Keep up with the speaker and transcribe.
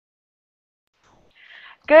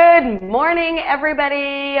Good morning,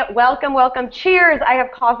 everybody. Welcome, welcome. Cheers. I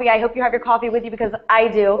have coffee. I hope you have your coffee with you because I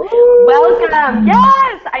do. Ooh. Welcome.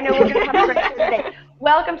 Yes, I know we're going to have a great show today.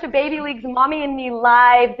 Welcome to BabyLeague's Mommy and Me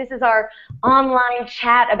Live. This is our online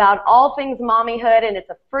chat about all things mommyhood, and it's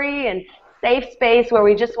a free and safe space where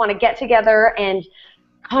we just want to get together and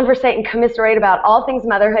conversate and commiserate about all things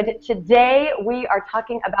motherhood. Today, we are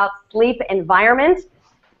talking about sleep environment.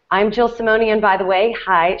 I'm Jill Simonian, by the way.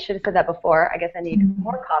 Hi, should have said that before. I guess I need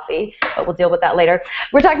more coffee, but we'll deal with that later.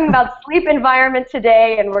 We're talking about sleep environment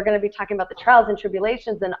today, and we're going to be talking about the trials and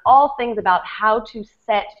tribulations and all things about how to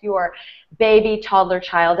set your baby, toddler,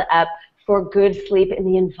 child up for good sleep in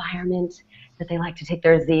the environment that they like to take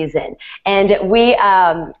their Z's in. And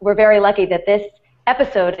we're very lucky that this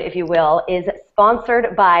episode, if you will, is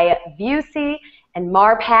sponsored by Vusee and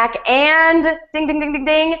MARPAC and ding, ding, ding, ding,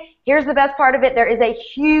 ding. Here's the best part of it. There is a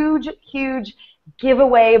huge, huge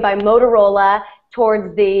giveaway by Motorola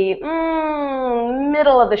towards the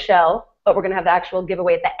middle of the show, but we're going to have the actual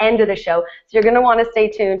giveaway at the end of the show. So you're going to want to stay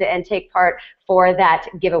tuned and take part for that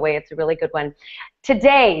giveaway. It's a really good one.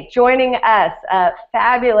 Today, joining us, a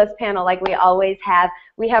fabulous panel like we always have.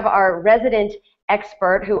 We have our resident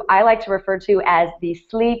expert, who I like to refer to as the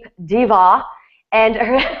sleep diva. And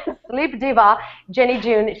her sleep diva, Jenni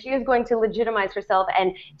June, she is going to legitimize herself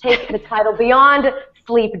and take the title beyond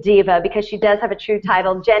sleep diva because she does have a true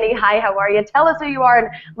title. Jenni, hi, how are you? Tell us who you are and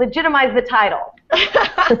legitimize the title.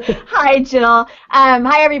 Hi, Jill.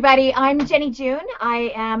 Hi, everybody. I'm Jenni June.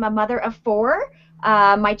 I am a mother of 4.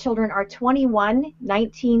 My children are 21,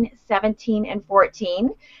 19, 17, and 14.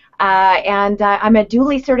 And I'm a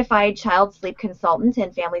duly certified child sleep consultant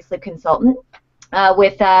and family sleep consultant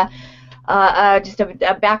with just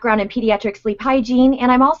a background in pediatric sleep hygiene, and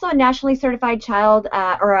I'm also a nationally certified child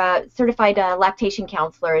or a certified lactation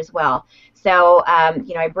counselor as well. So,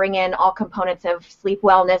 you know, I bring in all components of sleep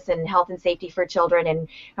wellness and health and safety for children, and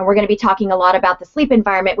we're going to be talking a lot about the sleep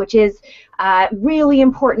environment, which is a really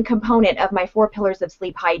important component of my 4 pillars of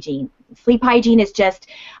sleep hygiene. Sleep hygiene is just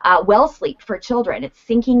well sleep for children. It's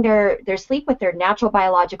syncing their sleep with their natural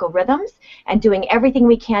biological rhythms and doing everything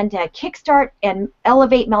we can to kickstart and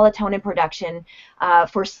elevate melatonin production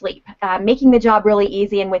for sleep, making the job really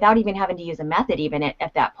easy and without even having to use a method even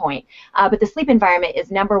at that point. But the sleep environment is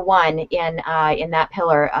number 1 in that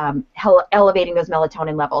pillar, elevating those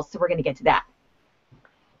melatonin levels. So we're going to get to that.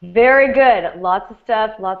 Very good. Lots of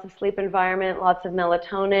stuff, lots of sleep environment, lots of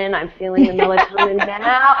melatonin. I'm feeling the melatonin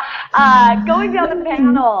now. Going down the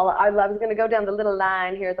panel, I was going to go down the little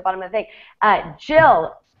line here at the bottom of the thing.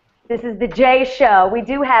 Jill, this is the J show. We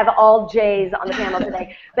do have all J's on the panel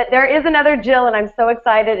today, but there is another Jill, and I'm so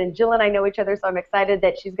excited. And Jill and I know each other, so I'm excited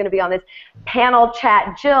that she's going to be on this panel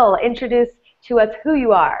chat. Jill, introduce to us who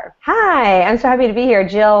you are. Hi, I'm so happy to be here.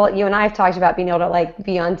 Jill, you and I have talked about being able to like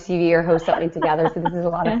be on TV or host something together, so this is a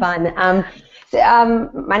lot of fun.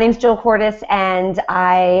 My name's Jill Cordes, and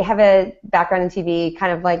I have a background in TV,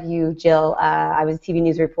 kind of like you, Jill. I was a TV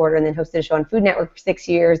news reporter and then hosted a show on Food Network for 6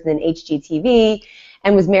 years, and then HGTV,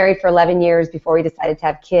 and was married for 11 years before we decided to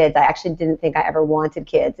have kids. I actually didn't think I ever wanted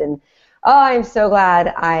kids, and oh, I'm so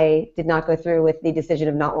glad I did not go through with the decision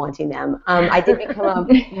of not wanting them. I did become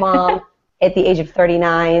a mom at the age of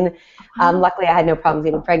 39. Luckily, I had no problems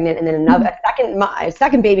getting pregnant, and then my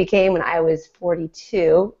second baby came when I was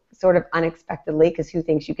 42, sort of unexpectedly, because who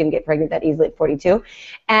thinks you can get pregnant that easily at 42?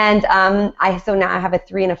 And so now I have a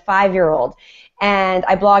 3- and a 5-year-old. And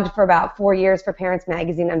I blogged for about 4 years for Parents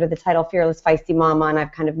Magazine under the title Fearless Feisty Mama, and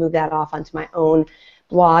I've kind of moved that off onto my own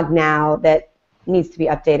blog now that needs to be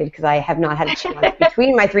updated because I have not had a chance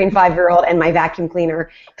between my 3- and 5-year-old and my vacuum cleaner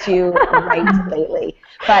to write lately.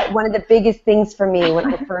 But one of the biggest things for me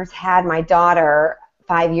when I first had my daughter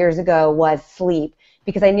 5 years ago was sleep,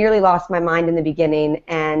 because I nearly lost my mind in the beginning,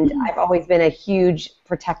 and I've always been a huge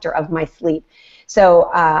protector of my sleep. So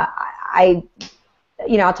I'll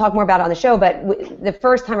talk more about it on the show, but the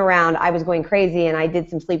first time around I was going crazy and I did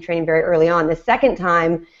some sleep training very early on. The second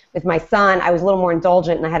time with my son, I was a little more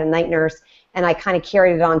indulgent and I had a night nurse, and I kind of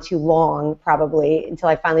carried it on too long, probably, until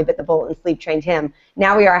I finally bit the bullet and sleep trained him.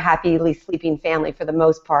 Now we are a happily sleeping family for the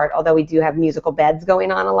most part, although we do have musical beds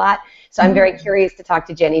going on a lot. So I'm very curious to talk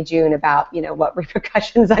to Jenni June about, you know, what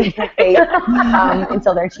repercussions I can face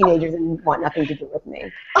until they're teenagers and want nothing to do with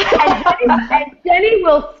me. And Jenni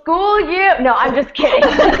will school you. No, I'm just kidding.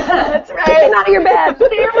 That's right. Get out of your bed.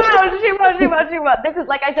 She won't. This is,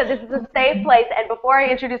 like I said, this is a safe place. And before I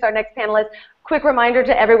introduce our next panelist, quick reminder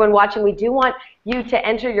to everyone watching, we do want you to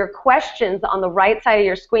enter your questions on the right side of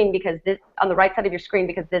your screen because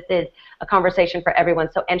this is a conversation for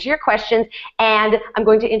everyone. So enter your questions, and I'm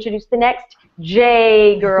going to introduce the next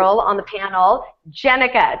J girl on the panel.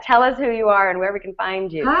 Jennika, tell us who you are and where we can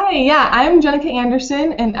find you. Hi, yeah, I'm Jennika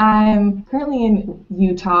Anderson, and I'm currently in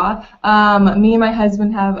Utah. Me and my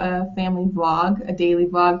husband have a family vlog, a daily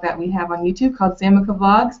vlog that we have on YouTube called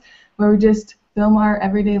SamikaVlogs, where we just film our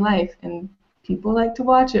everyday life, and people like to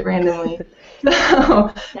watch it randomly.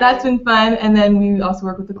 So that's been fun, and then we also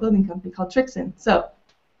work with a clothing company called Trixon. So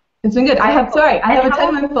it's been good. I have a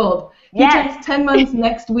 10-month-old. Yes. He turns 10 months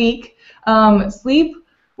next week. Sleep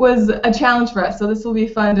was a challenge for us, so this will be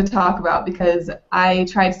fun to talk about because I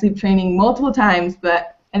tried sleep training multiple times,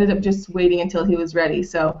 but ended up just waiting until he was ready.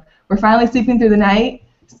 So we're finally sleeping through the night,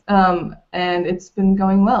 and it's been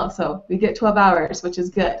going well. So we get 12 hours, which is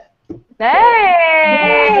good.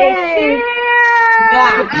 Hey! Cheers!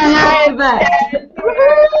 Yeah.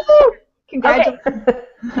 Congratulations. Okay.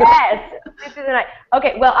 Yes. Through the night.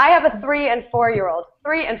 Okay, well, I have a 3 and 4-year-old,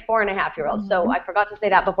 3 and 4.5-year-old, so I forgot to say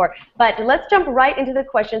that before. But let's jump right into the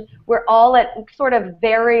questions. We're all at sort of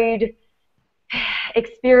varied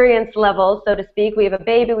experience levels, so to speak. We have a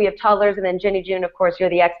baby, we have toddlers, and then Jenni June, of course, you're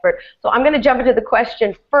the expert. So I'm going to jump into the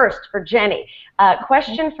question first for Jenni.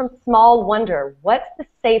 Question from Small Wonder. What's the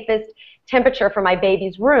safest temperature for my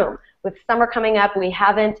baby's room? With summer coming up, we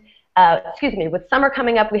haven't with summer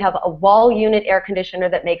coming up, we have a wall unit air conditioner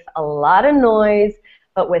that makes a lot of noise,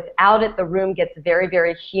 but without it, the room gets very,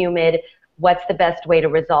 very humid. What's the best way to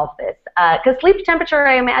resolve this? Because sleep temperature,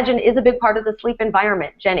 I imagine, is a big part of the sleep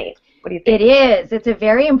environment. Jenni, what do you think? It is. It's a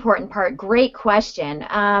very important part. Great question.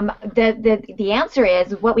 The answer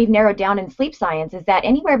is, what we've narrowed down in sleep science is that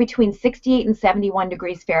anywhere between 68 and 71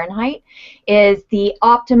 degrees Fahrenheit is the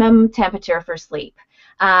optimum temperature for sleep.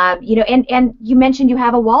 You know, and you mentioned you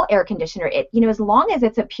have a wall air conditioner. You know, as long as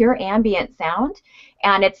it's a pure ambient sound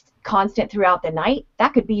and it's constant throughout the night,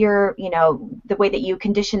 that could be your, you know, the way that you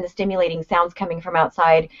condition the stimulating sounds coming from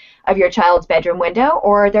outside of your child's bedroom window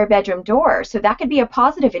or their bedroom door. So that could be a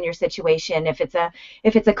positive in your situation if it's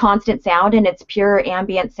a constant sound and it's pure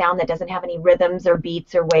ambient sound that doesn't have any rhythms or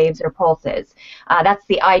beats or waves or pulses. That's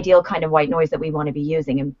the ideal kind of white noise that we want to be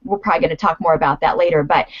using, and we're probably going to talk more about that later.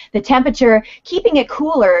 But the temperature, keeping it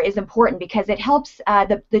cooler is important because it helps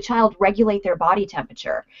the child regulate their body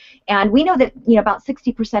temperature. And we know that, you know, about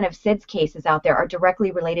 60% of SIDS cases out there are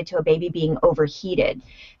directly related to a baby being overheated.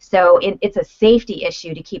 So it's a safety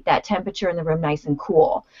issue to keep that temperature in the room nice and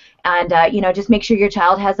cool. And, you know, just make sure your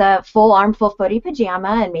child has a full armful footy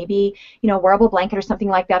pajama and maybe, you know, a wearable blanket or something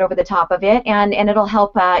like that over the top of it. And it'll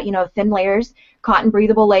help, you know, thin layers, cotton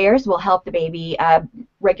breathable layers will help the baby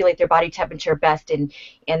regulate their body temperature best in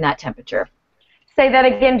that temperature. Say that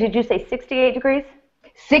again. Did you say 68 degrees?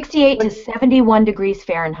 68 to 71 degrees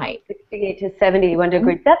Fahrenheit. 68 to 71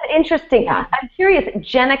 degrees. That's interesting. Yeah. I'm curious,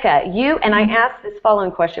 Jennika, you, and I asked this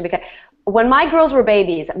following question because when my girls were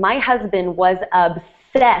babies, my husband was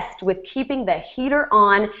obsessed with keeping the heater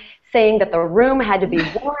on, saying that the room had to be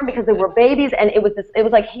warm because they were babies, and it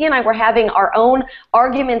was like he and I were having our own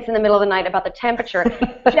arguments in the middle of the night about the temperature.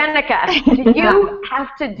 Jennika, do you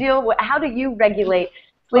have to deal with, how do you regulate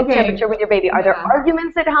sleep temperature with your baby? Are there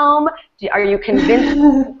arguments at home? Are you convinced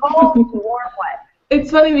it's cold or what? It's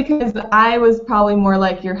funny because I was probably more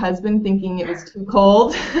like your husband, thinking it was too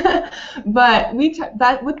cold. But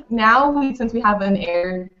since we have an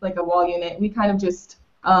air, like a wall unit, we kind of just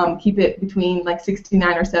keep it between like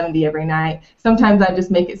 69 or 70 every night. Sometimes I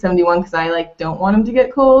just make it 71 because I like don't want him to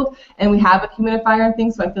get cold. And we have a humidifier and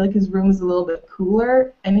things, so I feel like his room is a little bit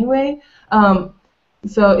cooler anyway.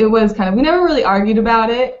 So it was kind of, we never really argued about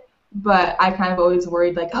it, but I kind of always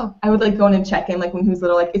worried, like, oh, I would like go in and check in, like when he was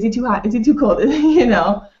little, like, is he too hot? Is he too cold? You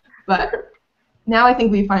know. But now I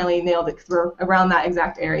think we finally nailed it because we're around that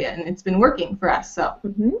exact area, and it's been working for us. So.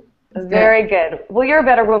 Very good. Well, you're a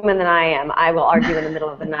better woman than I am. I will argue in the middle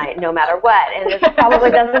of the night, no matter what, and this probably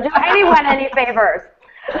doesn't do anyone any favors.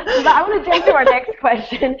 But I want to jump to our next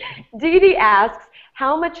question. Dee Dee asks,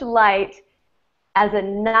 how much light as a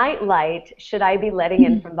night light should I be letting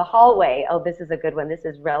in from the hallway? Oh, this is a good one. This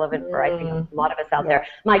is relevant for, I think, a lot of us out there.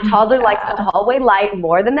 My toddler likes the hallway light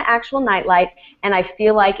more than the actual night light, and I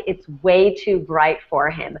feel like it's way too bright for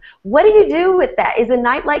him. What do you do with that? Is a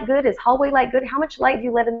night light good? Is hallway light good? How much light do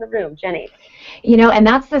you let in the room, Jenni? You know, and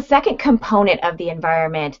that's the second component of the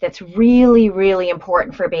environment that's really, really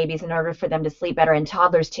important for babies in order for them to sleep better, and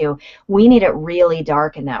toddlers too. We need it really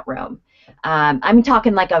dark in that room. I'm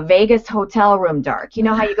talking like a Vegas hotel room dark. You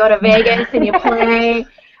know how you go to Vegas and you play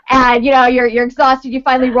and, you know, you're exhausted, you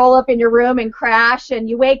finally roll up in your room and crash, and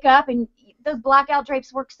you wake up and those blackout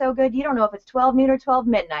drapes work so good. You don't know if it's 12 noon or 12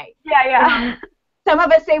 midnight. Yeah, yeah. Some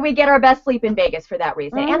of us say we get our best sleep in Vegas for that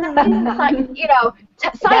reason. And the reason, you know,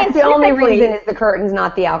 That's the only scientifically, reason is the curtains,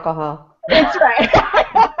 not the alcohol. that's right.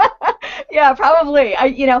 Yeah, probably.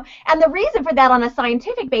 You know, and the reason for that on a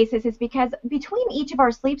scientific basis is because between each of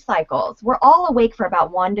our sleep cycles, we're all awake for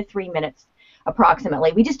about 1 to 3 minutes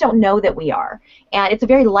approximately. We just don't know that we are. And it's a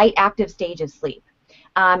very light, active stage of sleep.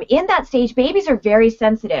 In that stage, babies are very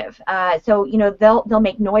sensitive. So, you know, they'll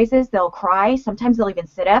make noises, they'll cry, sometimes they'll even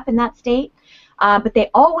sit up in that state. But they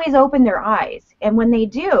always open their eyes. And when they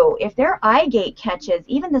do, if their eye gate catches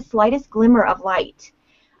even the slightest glimmer of light,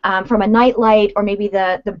 from a night light, or maybe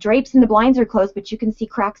the drapes and the blinds are closed, but you can see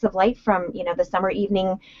cracks of light from, you know, the summer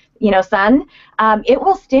evening, you know, sun, it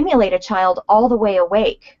will stimulate a child all the way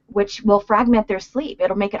awake, which will fragment their sleep.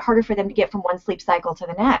 It'll make it harder for them to get from one sleep cycle to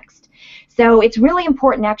the next. So it's really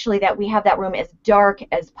important, actually, that we have that room as dark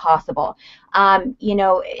as possible. You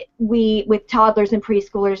know, with toddlers and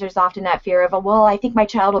preschoolers, there's often that fear of, well, I think my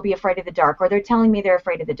child will be afraid of the dark, or they're telling me they're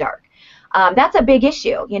afraid of the dark. That's a big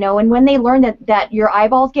issue, you know, and when they learn that your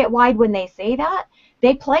eyeballs get wide when they say that,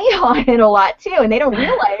 they play on it a lot too, and they don't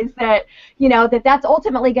realize that, you know, that's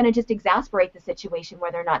ultimately going to just exasperate the situation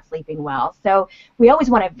where they're not sleeping well. So we always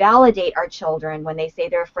want to validate our children when they say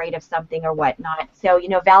they're afraid of something or whatnot. So, you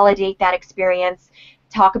know, validate that experience.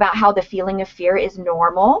 Talk about how the feeling of fear is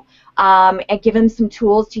normal, and give them some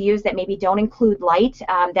tools to use that maybe don't include light,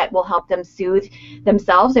 that will help them soothe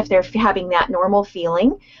themselves if they're having that normal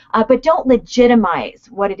feeling. But don't legitimize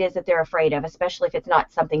what it is that they're afraid of, especially if it's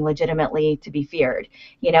not something legitimately to be feared.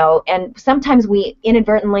 You know, and sometimes we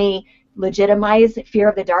inadvertently legitimize fear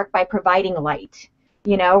of the dark by providing light.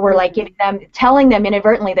 You know, we're like telling them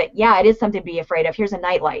inadvertently that, yeah, it is something to be afraid of. Here's a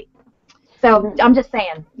nightlight. So I'm just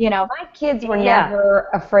saying, you know. My kids were never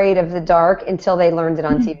afraid of the dark until they learned it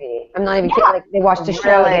on TV. I'm not even kidding. Like, they watched a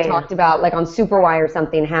show they talked about, like on Super Why or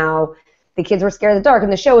something, how the kids were scared of the dark.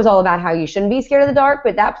 And the show was all about how you shouldn't be scared of the dark,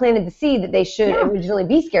 but that planted the seed that they should originally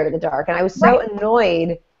be scared of the dark. And I was so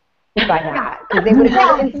annoyed by that, because they would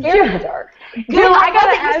have never been scared of the dark. Jill, I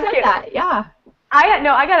got to ask you. That. Yeah.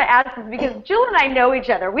 I got to ask this because Jill and I know each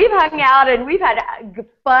other. We've hung out and we've had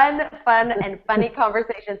fun and funny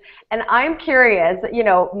conversations. And I'm curious, you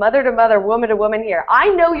know, mother to mother, woman to woman here. I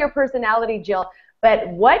know your personality, Jill, but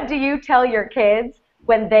what do you tell your kids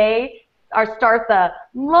when they start the,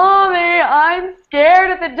 Mommy, I'm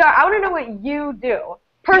scared of the dark? I want to know what you do.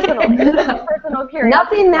 Personal curiosity.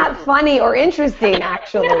 Nothing that funny or interesting,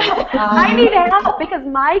 actually. I need help because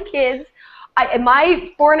my kids,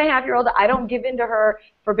 my 4.5-year-old, I don't give in to her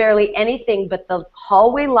for barely anything, but the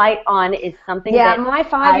hallway light on is something that my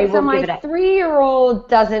 3-year-old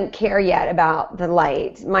doesn't care yet about the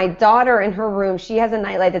light. My daughter in her room, she has a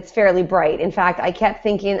nightlight that's fairly bright. In fact, I kept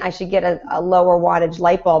thinking I should get a lower wattage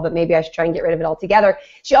light bulb, but maybe I should try and get rid of it altogether.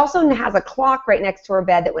 She also has a clock right next to her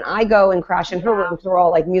bed that when I go and crash in her room, because we're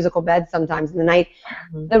all like musical beds sometimes in the night,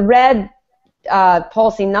 the red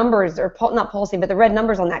pulsing numbers, or not pulsing, but the red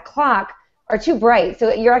numbers on that clock are too bright.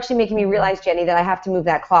 So you're actually making me realize, Jenny, that I have to move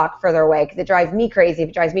that clock further away, because it drives me crazy. If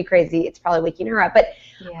it drives me crazy, it's probably waking her up. But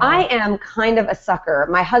I am kind of a sucker.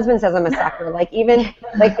 My husband says I'm a sucker. Like, even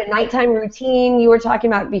like the nighttime routine you were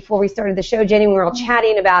talking about before we started the show, Jenny, we were all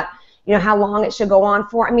chatting about, you know, how long it should go on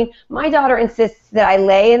for. I mean, my daughter insists that I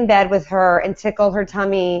lay in bed with her and tickle her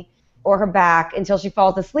tummy or her back until she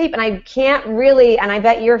falls asleep, and I can't really, and I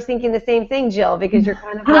bet you're thinking the same thing, Jill, because you're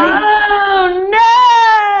kind of like, oh, no!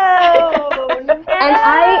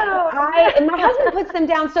 And my husband puts them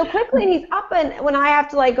down so quickly, and he's up, and when I have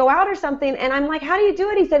to like go out or something, and I'm like, how do you do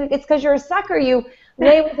it? He said, it's because you're a sucker. You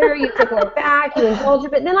lay with her, you tickle her back, you indulge her.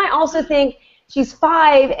 But then I also think she's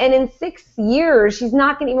 5, and in 6 years, she's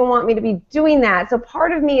not going to even want me to be doing that. So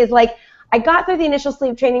part of me is like, I got through the initial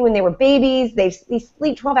sleep training when they were babies. They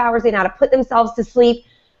sleep 12 hours. They know how to put themselves to sleep.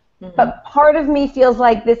 But part of me feels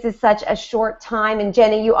like this is such a short time. And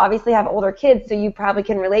Jenny, you obviously have older kids, so you probably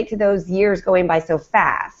can relate to those years going by so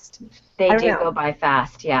fast. They do go by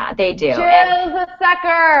fast. Yeah, they do. Jill's a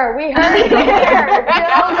sucker. We heard it here.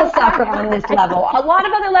 Jill's a sucker on this level. A lot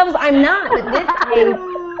of other levels I'm not, but this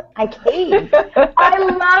I cave. I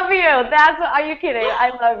love you. Are you kidding?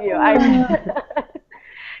 I love you.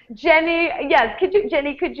 Jenny, yes,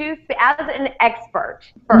 Jenny, could you, as an expert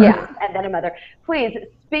first, and then a mother, please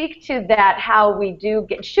speak to that, how we do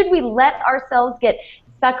should we let ourselves get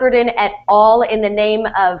suckered in at all in the name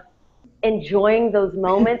of enjoying those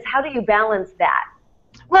moments? How do you balance that?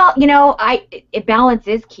 Well, you know, balance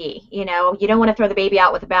is key. You know, you don't want to throw the baby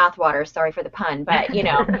out with the bathwater. Sorry for the pun, but you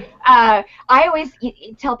know, I always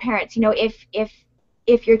tell parents, you know, if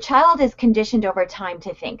if your child is conditioned over time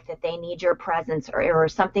to think that they need your presence or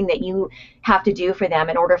something that you have to do for them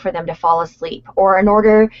in order for them to fall asleep or in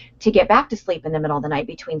order to get back to sleep in the middle of the night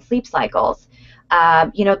between sleep cycles,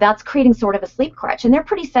 you know, that's creating sort of a sleep crutch. And they're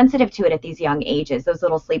pretty sensitive to it at these young ages, those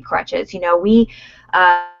little sleep crutches. You know, we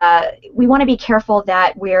want to be careful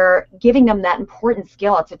that we're giving them that important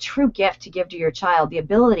skill. It's a true gift to give to your child, the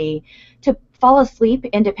ability to fall asleep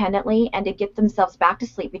independently and to get themselves back to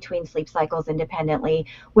sleep between sleep cycles independently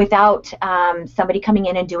without somebody coming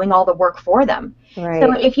in and doing all the work for them. Right.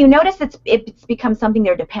 So if you notice it's become something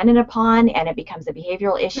they're dependent upon and it becomes a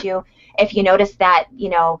behavioral issue, if you notice that, you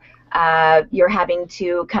know, you're having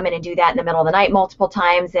to come in and do that in the middle of the night multiple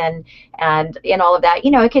times and all of that,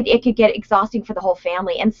 you know, it could get exhausting for the whole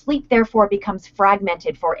family, and sleep therefore becomes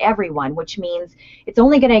fragmented for everyone, which means it's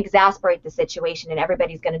only going to exacerbate the situation and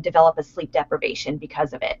everybody's going to develop a sleep deprivation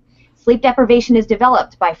because of it. Sleep deprivation is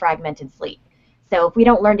developed by fragmented sleep. So if we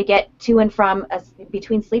don't learn to get to and from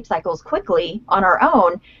between sleep cycles quickly on our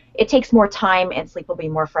own, it takes more time and sleep will be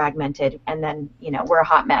more fragmented, and then, you know, we're a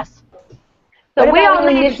hot mess. So we all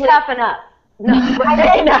need to toughen up. No.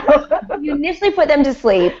 I know. You initially put them to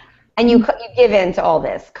sleep, and you give in to all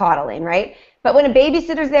this coddling, right? But when a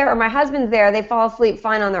babysitter's there or my husband's there, they fall asleep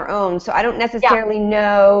fine on their own. So I don't necessarily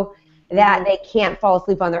know that they can't fall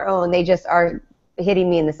asleep on their own. They just are hitting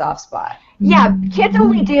me in the soft spot. Yeah, kids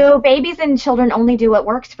only do, babies and children only do what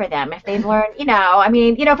works for them. If they've learned, you know, I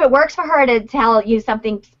mean, you know, if it works for her to tell you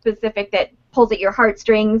something specific that pulls at your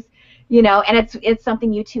heartstrings, you know, and it's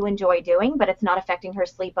something you two enjoy doing, but it's not affecting her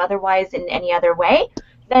sleep otherwise in any other way,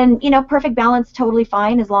 then, you know, perfect balance, totally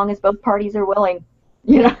fine, as long as both parties are willing,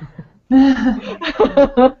 you know. I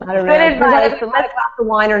don't know. Good advice. So let's glass of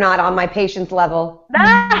wine or not on my patience level.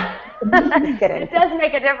 It does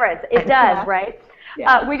make a difference. It does, right?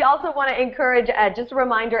 Yeah. We also want to encourage, just a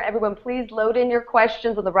reminder, everyone, please load in your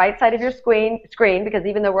questions on the right side of your screen, because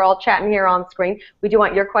even though we're all chatting here on screen, we do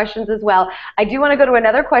want your questions as well. I do want to go to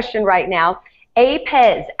another question right now. A.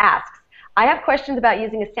 Pez asks, I have questions about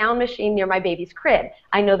using a sound machine near my baby's crib.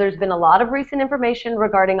 I know there's been a lot of recent information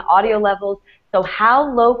regarding audio levels, so how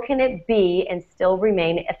low can it be and still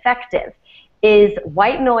remain effective? Is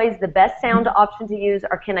white noise the best sound option to use,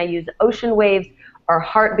 or can I use ocean waves or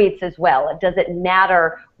heartbeats as well? Does it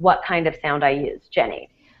matter what kind of sound I use? Jenni.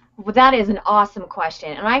 Well, that is an awesome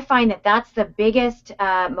question, and I find that that's the biggest,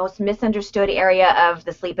 most misunderstood area of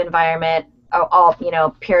the sleep environment,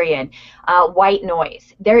 period. White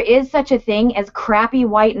noise. There is such a thing as crappy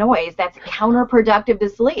white noise that's counterproductive to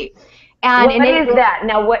sleep. And what is that?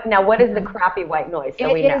 Now what is the crappy white noise?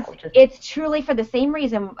 So we know. It's truly for the same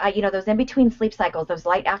reason, those in-between sleep cycles, those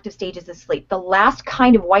light active stages of sleep. The last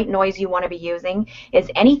kind of white noise you want to be using is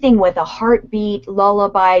anything with a heartbeat,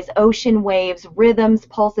 lullabies, ocean waves, rhythms,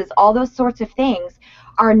 pulses, all those sorts of things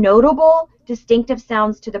are notable, distinctive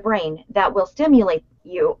sounds to the brain that will stimulate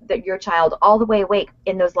your child all the way awake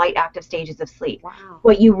in those light active stages of sleep. Wow.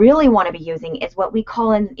 What you really want to be using is what we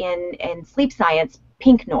call in sleep science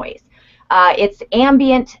pink noise. It's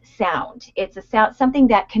ambient sound. It's something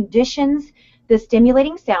that conditions the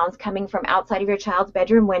stimulating sounds coming from outside of your child's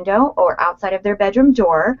bedroom window or outside of their bedroom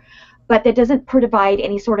door, but that doesn't provide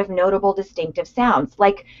any sort of notable distinctive sounds.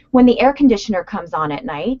 Like when the air conditioner comes on at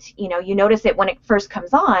night, you notice it when it first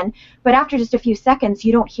comes on, but after just a few seconds,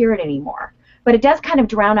 you don't hear it anymore. But it does kind of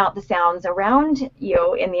drown out the sounds around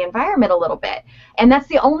you in the environment a little bit. And that's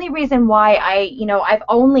the only reason why I've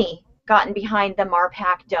only gotten behind the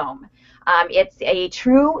MARPAC dome. It's a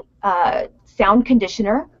true sound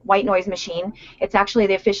conditioner white noise machine. It's actually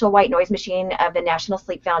the official white noise machine of the National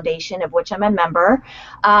Sleep Foundation, of which I'm a member.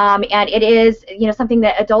 And it is, something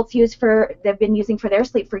that adults they've been using for their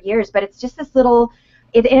sleep for years. But it's just this little,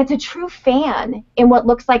 and it's a true fan in what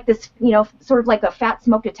looks like this, sort of like a fat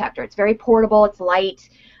smoke detector. It's very portable. It's light.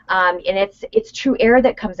 And it's true air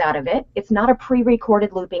that comes out of it. It's not a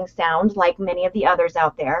pre-recorded looping sound like many of the others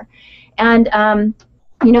out there. And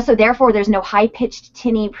so therefore there's no high-pitched,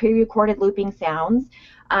 tinny, pre-recorded looping sounds.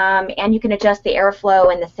 And you can adjust the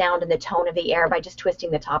airflow and the sound and the tone of the air by just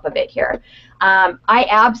twisting the top of it here. I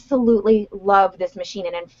absolutely love this machine.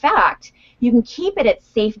 And in fact, you can keep it at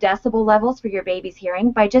safe decibel levels for your baby's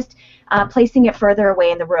hearing by just placing it further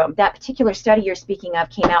away in the room. That particular study you're speaking of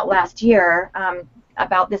came out last year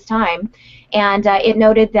about this time. And it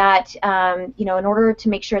noted that, in order to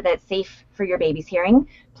make sure that it's safe for your baby's hearing,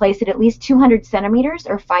 place it at least 200 centimeters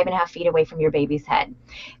or 5.5 feet away from your baby's head.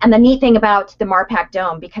 And the neat thing about the MARPAC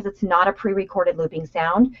dome, because it's not a pre-recorded looping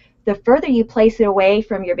sound, the further you place it away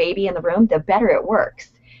from your baby in the room, the better it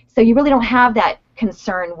works. So you really don't have that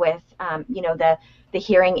concern with, the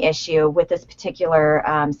hearing issue with this particular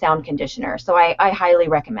sound conditioner. So I highly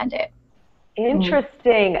recommend it.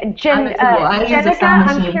 Interesting. Jennika,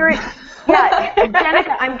 I'm curious. Yeah,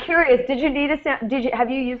 Jennika, I'm curious. Did you need a sound?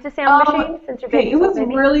 Have you used a sound machine since your baby? It was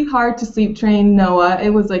really hard to sleep train Noah.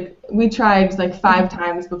 It was like we tried like 5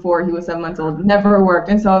 times before he was 7 months old. It never worked,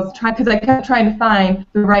 and so I was trying because I kept trying to find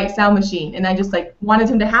the right sound machine, and I just like wanted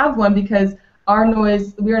him to have one because our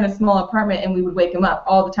noise. We were in a small apartment, and we would wake him up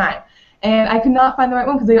all the time, and I could not find the right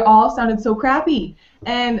one because they all sounded so crappy.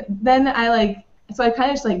 And then I kind of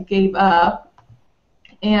just like gave up,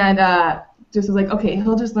 and just was like, okay,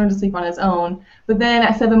 he'll just learn to sleep on his own. But then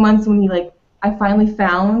at 7 months, when I finally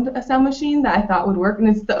found a sound machine that I thought would work, and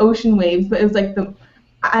it's the Ocean Waves, but it was like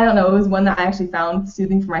I don't know, it was one that I actually found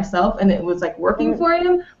soothing for myself, and it was like working for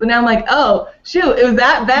him. But now I'm like, oh shoot, it was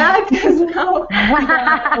that bad because now we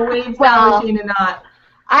got a Wave sound machine and not.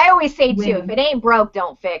 I always say too, if it ain't broke,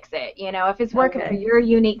 don't fix it. You know, if it's working for your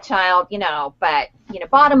unique child, you know. But you know,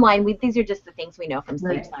 bottom line, these are just the things we know from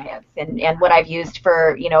sleep science, and what I've used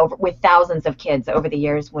for with thousands of kids over the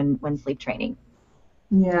years when sleep training.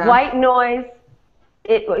 Yeah. White noise.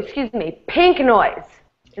 Pink noise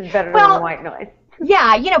is better than white noise.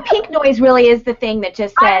 Yeah, pink noise really is the thing that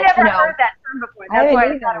just says. I've never heard that term before. That's why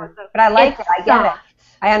I thought it was so. But I like it. I get it.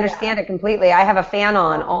 I understand it completely. I have a fan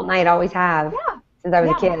on all night. Always have. Yeah. Since I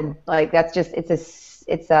was a kid. Like that's just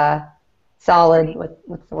it's a solid.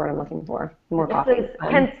 What's the word I'm looking for? More coffee.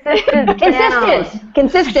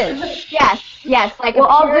 Consistent. Yes. Like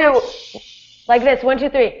I'll do like this. 1, 2,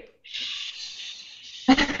 3.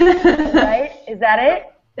 Right? Is that it?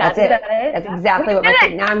 That's it. That's exactly what my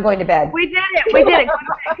kid. Now I'm going to bed. We did it. Good night.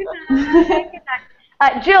 Good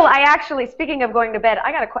night. Jill, speaking of going to bed,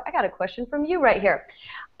 I got a question from you right here.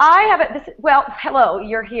 Hello,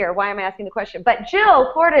 you're here. Why am I asking the question? But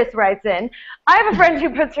Jill Cordes writes in, I have a friend who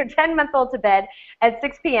puts her 10-month-old to bed at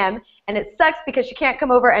 6 p.m., and it sucks because she can't come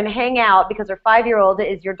over and hang out because her 5-year-old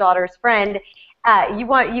is your daughter's friend.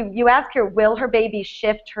 You ask her, will her baby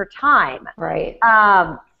shift her time? Right.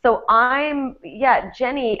 So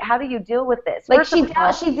Jenni, how do you deal with this? Like she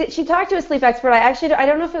talked to a sleep expert. I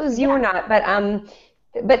don't know if it was you or not, but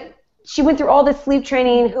she went through all this sleep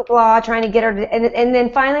training hoopla trying to get her to, and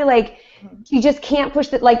then finally like she just can't push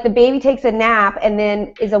the baby takes a nap and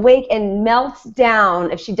then is awake and melts down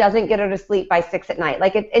if she doesn't get her to sleep by 6 at night.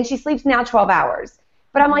 And she sleeps now 12 hours.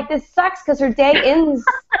 But I'm like, this sucks because her day ends.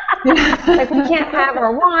 Like, we can't have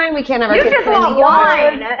our wine. We can't have our kids in the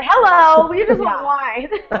yard. You just want wine. Hello. You just want wine.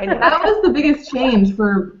 I know. That was the biggest change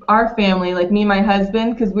for our family, like me and my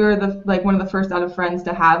husband, because we were one of the first out of friends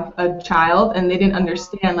to have a child, and they didn't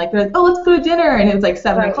understand. Like, they're like, oh, let's go to dinner, and it was like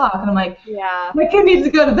 7 o'clock, and I'm like, my kid needs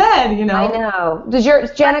to go to bed, I know. Does your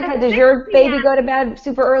baby go to bed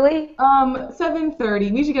super early?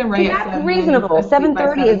 7:30. We should get him ready at 7. That's reasonable.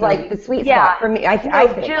 7:30 is like the sweet spot for me. I think.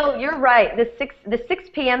 Jill, you're right. The 6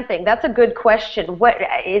 p.m. thing. That's a good question. What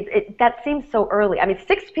that seems so early. I mean,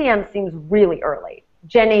 6 p.m. seems really early.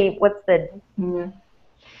 Jenni, what's how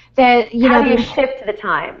do you shift the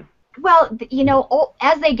time? Well,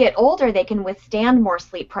 as they get older, they can withstand more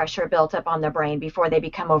sleep pressure built up on the brain before they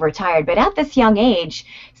become overtired. But at this young age,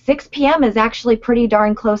 6 p.m. is actually pretty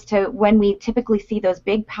darn close to when we typically see those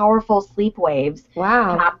big, powerful sleep waves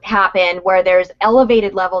happen, where there's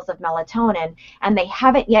elevated levels of melatonin, and they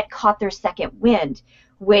haven't yet caught their second wind,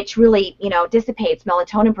 which really, dissipates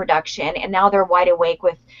melatonin production, and now they're wide awake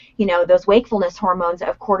with, those wakefulness hormones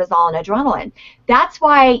of cortisol and adrenaline. That's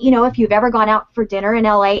why, if you've ever gone out for dinner in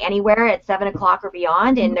LA anywhere at 7 o'clock or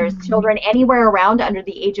beyond, and there's children anywhere around under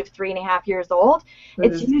the age of 3.5 years old,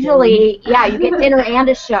 it's usually, you get dinner and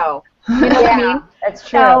a show. You know what I mean? That's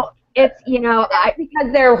true. So it's,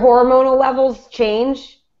 because their hormonal levels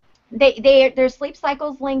change. Their sleep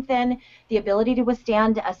cycles lengthen. The ability to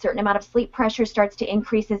withstand a certain amount of sleep pressure starts to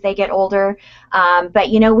increase as they get older. But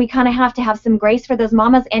we kind of have to have some grace for those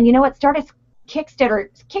mamas. And start a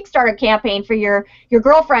Kickstarter campaign for your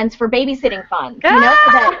girlfriends for babysitting funds. So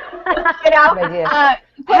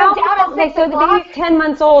the baby's 10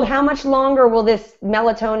 months old. How much longer will this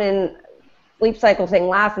melatonin sleep cycle thing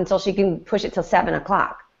last until she can push it till 7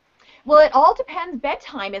 o'clock? Well, it all depends.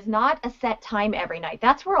 Bedtime is not a set time every night.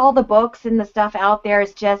 That's where all the books and the stuff out there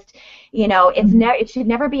is just, it should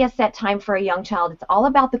never be a set time for a young child. It's all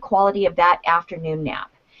about the quality of that afternoon nap.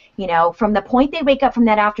 You know, from the point they wake up from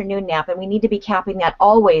that afternoon nap, and we need to be capping that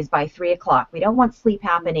always by 3 o'clock. We don't want sleep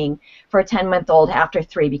happening for a 10-month-old after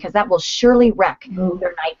 3, because that will surely wreck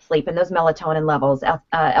their night sleep and those melatonin levels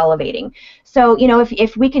elevating. So, you know,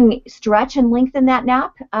 if we can stretch and lengthen that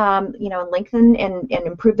nap, you know, lengthen and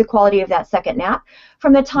improve the quality of that second nap,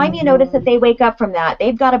 from the time you notice that they wake up from that,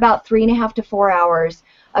 they've got about 3.5 to 4 hours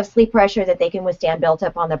of sleep pressure that they can withstand built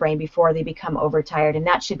up on the brain before they become overtired, and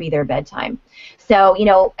that should be their bedtime. So, you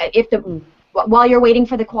know, while you're waiting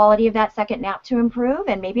for the quality of that second nap to improve,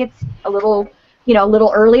 and maybe it's a little, you know, a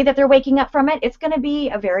little early that they're waking up from it, it's going to be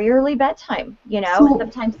a very early bedtime, you know,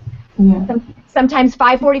 sometimes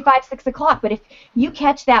 5:45, 6 o'clock. But if you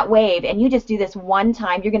catch that wave and you just do this one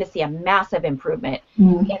time, you're going to see a massive improvement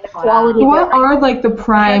in the quality. What are like the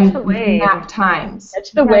prime nap times?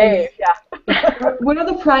 That's the wave. Yeah. What are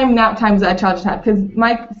the prime nap times that a child should have? Because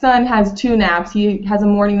my son has 2 naps. He has a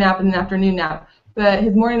morning nap and an afternoon nap. But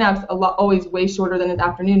his morning nap's always way shorter than his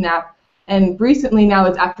afternoon nap. And recently now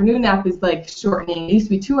his afternoon nap is like shortening. It used to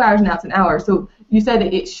be 2 hours, now it's an hour. So you said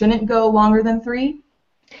it shouldn't go longer than 3?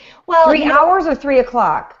 Well, 3 hours or 3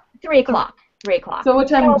 o'clock? 3 o'clock. 3 o'clock. So what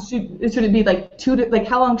time should it be? Like 2 to, like,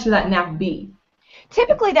 how long should that nap be?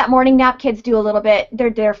 Typically, that morning nap, kids do a little bit.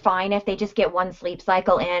 They're fine if they just get one sleep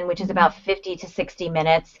cycle in, which is about 50 to 60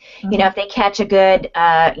 minutes. You know, if they catch a good,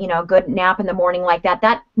 you know, good nap in the morning like that,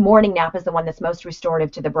 that morning nap is the one that's most restorative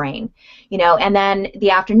to the brain. You know, and then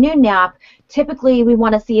the afternoon nap, typically we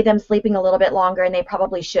want to see them sleeping a little bit longer, and they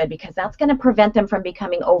probably should, because that's going to prevent them from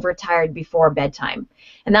becoming overtired before bedtime.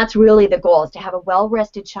 And that's really the goal, is to have a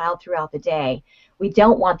well-rested child throughout the day. We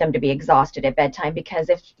don't want them to be exhausted at bedtime, because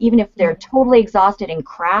even if they're totally exhausted and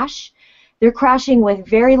crash, they're crashing with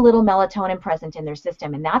very little melatonin present in their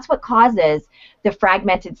system, and that's what causes the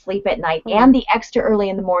fragmented sleep at night and the extra early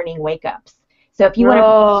in the morning wake-ups. So if you want to,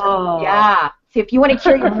 so if you want to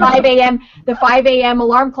cure your 5 a.m. the 5 a.m.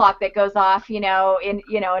 alarm clock that goes off, in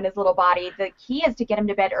his little body, the key is to get him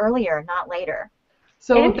to bed earlier, not later.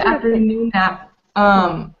 So with the afternoon nap,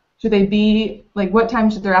 should they be, like, what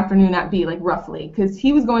time should their afternoon nap be, like, roughly? Because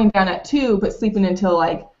he was going down at 2, but sleeping until,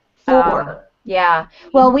 like, 4. Yeah.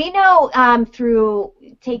 Well, we know through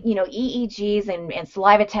EEGs and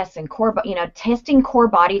saliva tests and testing core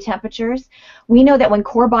body temperatures, we know that when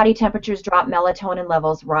core body temperatures drop, melatonin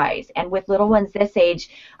levels rise. And with little ones this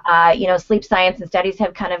age, sleep science and studies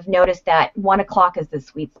have kind of noticed that 1 o'clock is the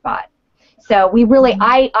sweet spot. So we really,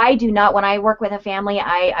 I do not, when I work with a family,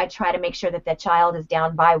 I try to make sure that the child is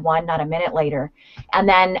down by 1, not a minute later. And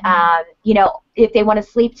then, if they want to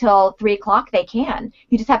sleep till 3 o'clock, they can.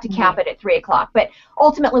 You just have to cap it at 3 o'clock. But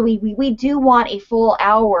ultimately, we do want a full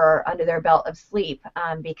hour under their belt of sleep,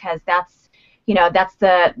 because they'll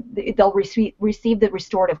receive the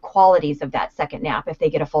restorative qualities of that second nap if they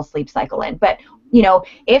get a full sleep cycle in. But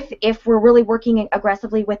if we're really working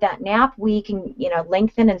aggressively with that nap, we can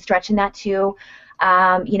lengthen and stretchen that to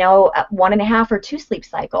 1.5 or 2 sleep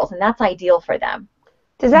cycles, and that's ideal for them.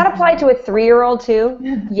 Does that apply to a 3-year-old too?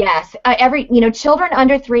 Yes. Children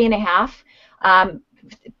under 3.5,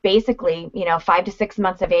 basically 5 to 6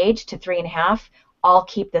 months of age to 3.5. I'll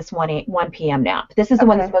keep this 1 p.m. nap. This is the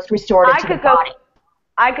one that's most restorative to the body.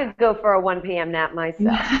 I could go for a 1 p.m. nap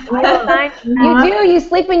myself. You do? You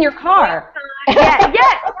sleep in your car. Yes.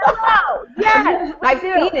 Hello. Yes. I've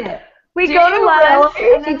seen it. We go to lunch.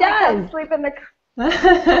 She does. Sleep in the car.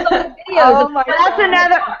 Videos.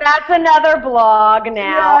 That's another blog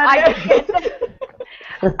now. Yeah,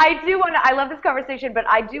 I love this conversation, but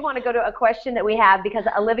I do want to go to a question that we have, because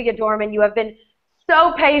Olivia Dorman, you have been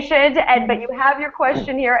so patient, but you have your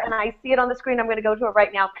question here, and I see it on the screen. I'm going to go to it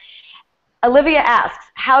right now. Olivia asks,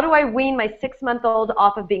 how do I wean my 6-month-old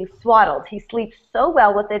off of being swaddled? He sleeps so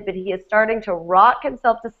well with it, but he is starting to rock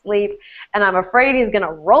himself to sleep, and I'm afraid he's going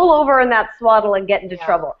to roll over in that swaddle and get into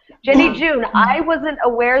trouble. Jenni June, I wasn't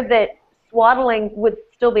aware that swaddling would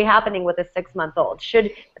still be happening with a 6-month-old. Should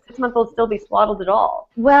a 6-month-old still be swaddled at all?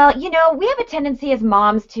 Well, we have a tendency as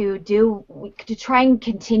moms to try and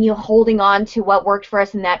continue holding on to what worked for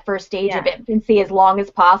us in that first stage of infancy as long as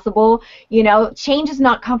possible. Change is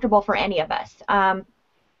not comfortable for any of us.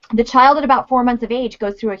 The child at about 4 months of age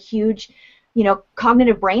goes through a huge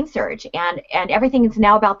cognitive brain surge, and everything is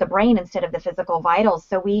now about the brain instead of the physical vitals.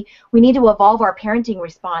 So we need to evolve our parenting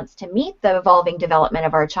response to meet the evolving development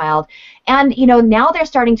of our child. And now they're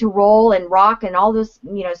starting to roll and rock and all those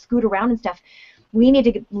scoot around and stuff. We need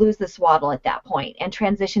to lose the swaddle at that point and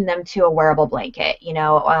transition them to a wearable blanket.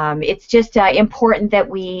 It's just important that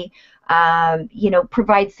we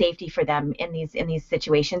provide safety for them in these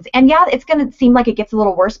situations. And yeah, it's going to seem like it gets a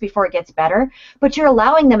little worse before it gets better, but you're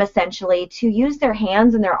allowing them essentially to use their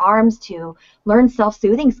hands and their arms to learn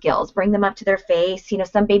self-soothing skills, bring them up to their face.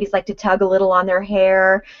 Some babies like to tug a little on their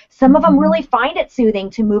hair. Some of them really find it soothing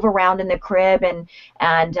to move around in the crib and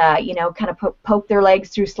kind of poke their legs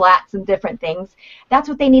through slats and different things. That's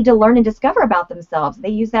what they need to learn and discover about themselves. They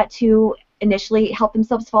use that to initially help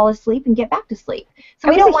themselves fall asleep and get back to sleep. So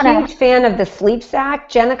we don't want to. I'm a huge fan of the sleep sack.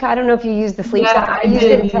 Jennika, I don't know if you use the sleep sack. I used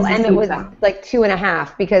it until Emmett was like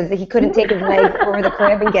 2.5 because he couldn't take his legs over the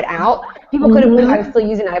crib and get out. People couldn't. I was still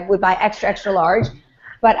using it. I would buy extra large,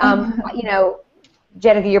 but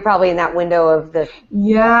Jennika, you're probably in that window of the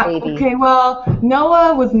baby. Okay. Well,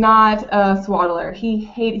 Noah was not a swaddler. He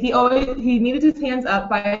needed his hands up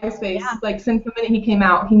by his face. Yeah. Like since the minute he came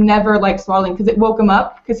out, he never liked swaddling because it woke him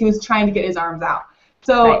up because he was trying to get his arms out.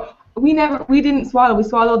 So we didn't swaddle. We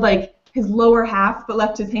swaddled like his lower half, but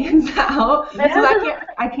left his hands out. So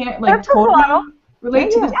I can't like totally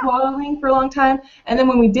relate to the swaddling for a long time. And then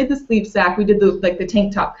when we did the sleep sack, we did the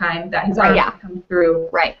tank top kind that his arms come through.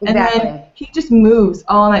 Right. And then he just moves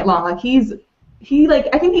all night long. Like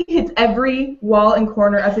I think he hits every wall and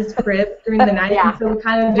corner of his crib during the night. And so we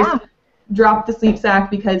kind of just dropped the sleep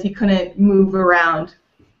sack because he couldn't move around.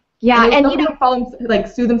 Yeah, and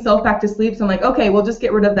soothe himself back to sleep. So I'm like, okay, we'll just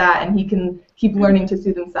get rid of that, and he can keep learning to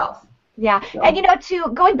soothe himself. Yeah, so.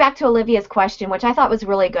 And going back to Olivia's question, which I thought was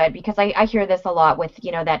really good because I hear this a lot with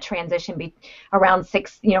that transition around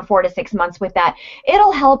 4 to 6 months with that.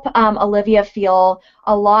 It'll help Olivia feel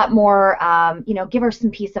a lot more, give her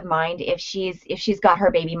some peace of mind if she's got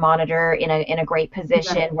her baby monitor in a great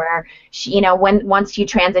position where she, once you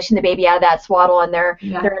transition the baby out of that swaddle and they're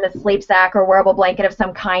in a sleep sack or wearable blanket of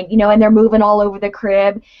some kind, and they're moving all over the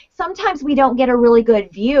crib. Sometimes we don't get a really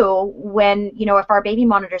good view when, if our baby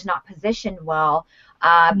monitor's not positioned well.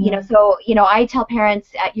 So I tell parents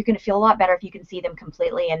you're going to feel a lot better if you can see them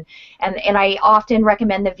completely, and I often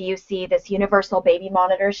recommend the Vusee, this universal baby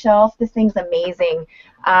monitor shelf. This thing's amazing,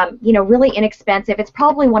 really inexpensive. It's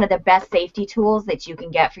probably one of the best safety tools that you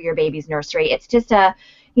can get for your baby's nursery. It's just a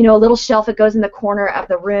little shelf that goes in the corner of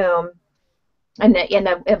the room, and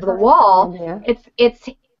of the wall.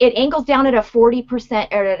 It angles down at a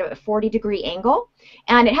 40% or at a 40-degree angle,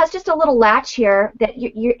 and it has just a little latch here that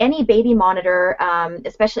any baby monitor,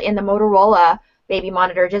 especially in the Motorola baby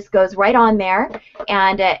monitor, just goes right on there,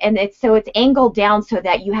 and it's angled down so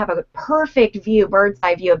that you have a perfect view, bird's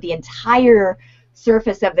eye view of the entire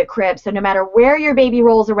surface of the crib. So no matter where your baby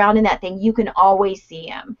rolls around in that thing, you can always see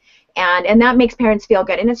him, and that makes parents feel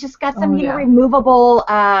good. And it's just got some removable.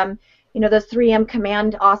 Those 3M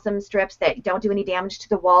Command Awesome strips that don't do any damage to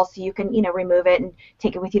the wall, so you can, remove it and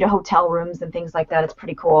take it with you to hotel rooms and things like that. It's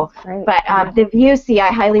pretty cool. Right. But the Vusee, I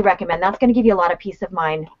highly recommend. That's going to give you a lot of peace of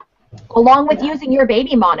mind, along with using your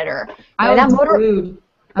baby monitor. I was glued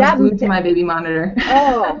to my baby monitor.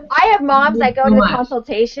 Oh, I have moms that go to the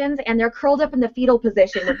consultations, and they're curled up in the fetal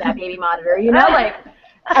position with that baby monitor.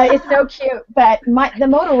 It's so cute, but the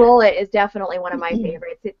Motorola is definitely one of my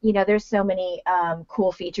favorites. There's so many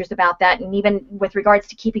cool features about that, and even with regards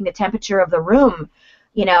to keeping the temperature of the room,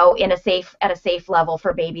 at a safe level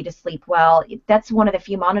for baby to sleep well. That's one of the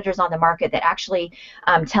few monitors on the market that actually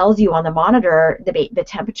tells you on the monitor the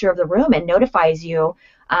temperature of the room and notifies you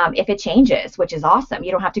if it changes, which is awesome.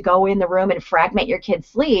 You don't have to go in the room and fragment your kid's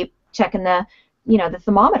sleep checking the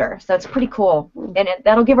thermometer. So it's pretty cool, and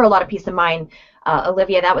that'll give her a lot of peace of mind.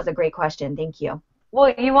 Olivia, that was a great question. Thank you.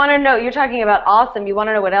 Well, you want to know, you're talking about awesome. You want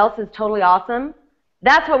to know what else is totally awesome?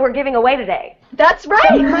 That's what we're giving away today. That's right.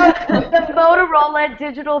 The Motorola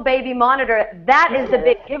digital baby monitor. That is the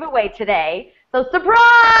big giveaway today. So surprise!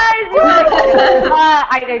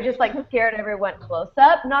 I just scared everyone. Close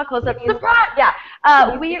up, not close up. Surprise!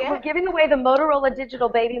 Yeah. We're giving away the Motorola digital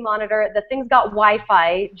baby monitor. The thing's got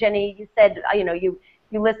Wi-Fi. Jenni, you said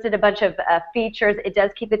you listed a bunch of features. It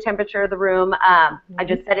does keep the temperature of the room. I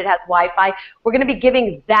just said it has Wi-Fi. We're going to be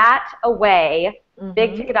giving that away,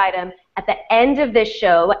 big ticket item, at the end of this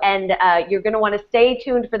show. And you're going to want to stay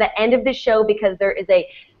tuned for the end of the show because there is a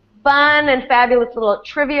fun and fabulous little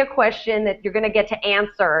trivia question that you're going to get to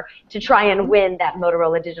answer to try and win that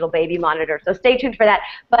Motorola digital baby monitor. So stay tuned for that.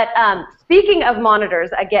 But speaking of monitors,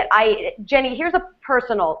 Jenni, here's a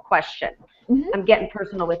personal question. I'm getting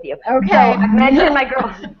personal with you. Okay. So I mentioned my girl.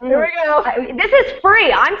 Here we go. This is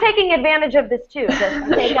free. I'm taking advantage of this too.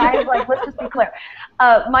 Okay, guys, let's just be clear.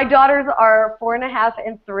 My daughters are 4.5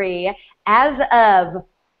 and 3. As of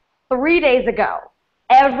 3 days ago,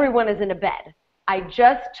 everyone is in a bed. I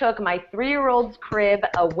just took my 3-year-old's crib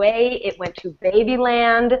away. It went to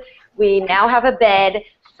Babyland. We now have a bed.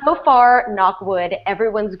 so far, knock wood,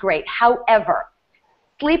 everyone's great. However,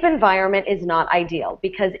 sleep environment is not ideal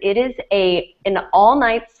because it is an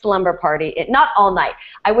all-night slumber party. Not all night.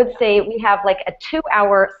 I would say we have like a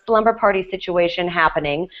 2-hour slumber party situation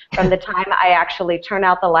happening from the time I actually turn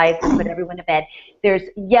out the lights and put everyone to bed. There's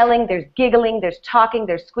yelling, there's giggling, there's talking,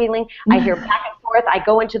 there's squealing. I hear back and forth. I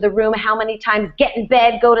go into the room how many times, get in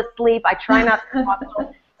bed, go to sleep. I try not to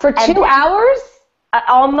talk. For 2 hours?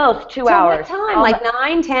 Almost 2 hours. What time? Like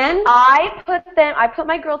 9, 10? I put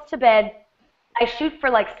my girls to bed. I shoot for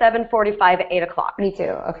like 7:45, 8 o'clock. Me too.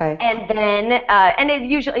 Okay. And then, and it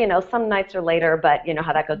usually, some nights are later, but you know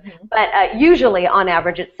how that goes. But usually, on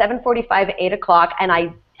average, it's 7:45, 8 o'clock, and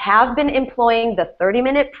I have been employing the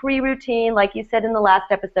 30-minute pre-routine, like you said in the last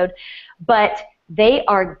episode. But they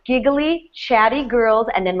are giggly, chatty girls,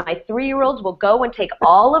 and then my 3-year-olds will go and take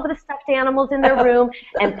all of the stuffed animals in their room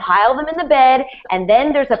and pile them in the bed, and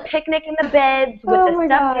then there's a picnic in the beds with the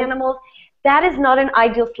stuffed animals. That is not an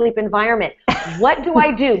ideal sleep environment. What do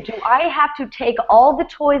I do? Do I have to take all the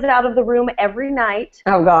toys out of the room every night?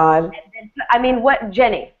 Oh, God. I mean, what,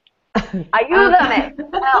 Jenny? Ayúdame.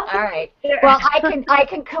 Well, all right. Well, I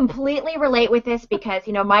can completely relate with this because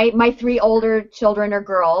my 3 older children are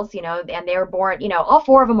girls, and they were born, all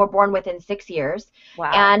 4 of them were born within 6 years.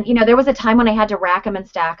 Wow. And there was a time when I had to rack them and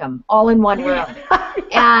stack them all in one room.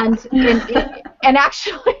 and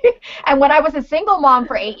actually, and when I was a single mom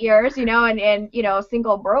for 8 years, and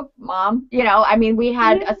single broke mom, I mean, we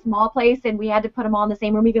had a small place and we had to put them all in the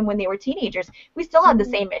same room even when they were teenagers. We still had the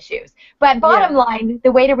same issues. But bottom line,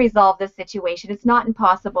 the way to resolve this situation, it's not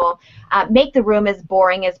impossible. Make the room as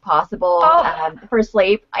boring as possible for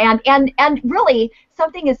sleep, and really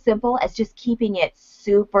something as simple as just keeping it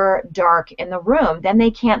super dark in the room. Then they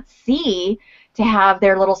can't see to have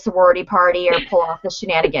their little sorority party or pull off the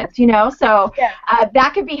shenanigans, So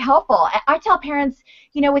that could be helpful. I tell parents,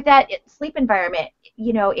 with that sleep environment,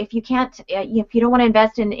 if you can't, if you don't want to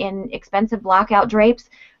invest in expensive blackout drapes,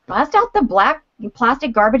 bust out the black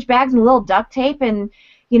plastic garbage bags and a little duct tape and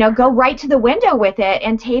go right to the window with it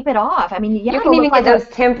and tape it off. I mean, you can even get those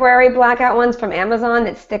temporary blackout ones from Amazon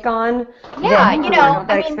that stick on. Yeah, not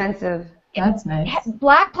that expensive. That's nice.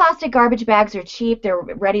 Black plastic garbage bags are cheap. They're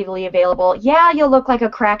readily available. Yeah, you'll look like a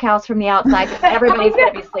crack house from the outside, but everybody's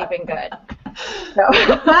going to be sleeping good.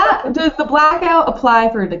 So. Does the blackout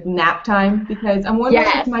apply for like nap time? Because I'm wondering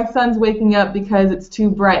if my son's waking up because it's too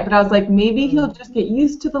bright. But I was like, maybe he'll just get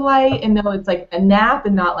used to the light and know it's like a nap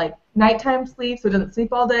and not like nighttime sleep, so he doesn't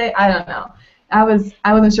sleep all day. I don't know. I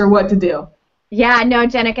wasn't sure what to do. Yeah, no,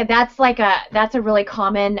 Jennika, that's a really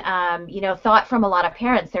common thought from a lot of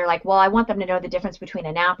parents. They're like, well, I want them to know the difference between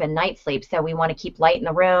a nap and night sleep, so we want to keep light in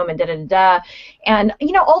the room and da-da-da-da. And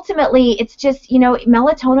ultimately it's just,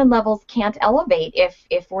 melatonin levels can't elevate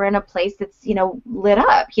if we're in a place that's, lit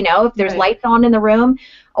up, if there's lights on in the room,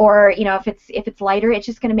 or if it's lighter, it's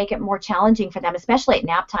just going to make it more challenging for them, especially at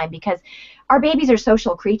nap time, because our babies are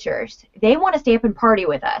social creatures. They want to stay up and party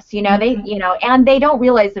with us, they and they don't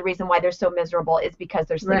realize the reason why they're so miserable is because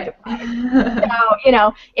they're sleep deprived.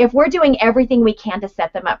 So, if we're doing everything we can to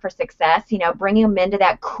set them up for success, bringing them into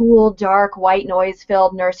that cool, dark, white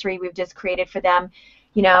noise-filled nursery we've just created for them,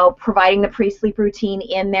 providing the pre-sleep routine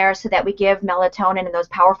in there so that we give melatonin and those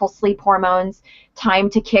powerful sleep hormones time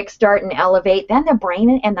to kickstart and elevate, then the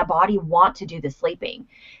brain and the body want to do the sleeping.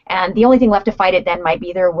 And the only thing left to fight it then might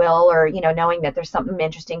be their will or, knowing that there's something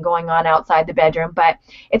interesting going on outside the bedroom. But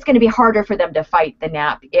it's going to be harder for them to fight the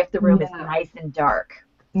nap if the room is nice and dark.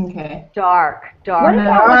 Okay. Dark. What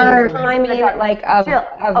about timing, like,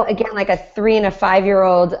 again, like a 3 and a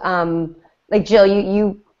 5-year-old, like Jill,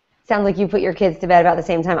 you sounds like you put your kids to bed about the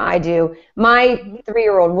same time I do. My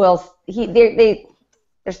 3-year-old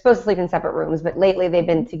they're supposed to sleep in separate rooms, but lately they've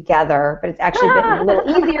been together. But it's actually been a little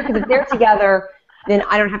easier because if they're together, then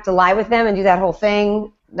I don't have to lie with them and do that whole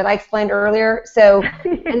thing that I explained earlier. So,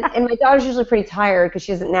 and my daughter's usually pretty tired because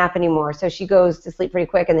she doesn't nap anymore, so she goes to sleep pretty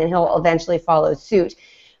quick, and then he'll eventually follow suit.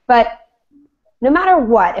 But no matter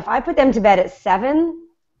what, if I put them to bed at 7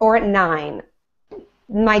 or at 9,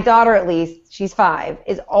 my daughter, at least, she's 5,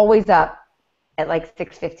 is always up at like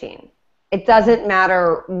 6:15. It doesn't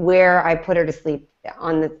matter where I put her to sleep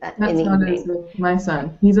in the evening. My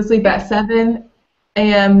son. He's asleep at 7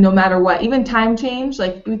 a.m. no matter what. Even time change,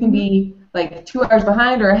 like we can be like 2 hours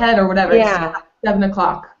behind or ahead or whatever. Yeah. It's 7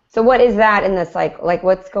 o'clock. So what is that in this, like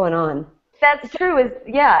what's going on? That's true.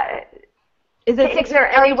 Is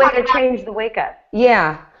there any way to change the wake up?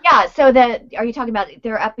 Yeah. Yeah, so are you talking about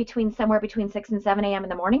they're up somewhere between 6 and 7 a.m. in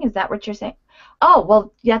the morning? Is that what you're saying? Oh,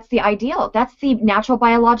 well, that's the ideal. That's the natural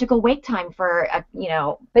biological wake time for But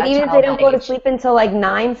a even if child they don't that go to age. sleep until like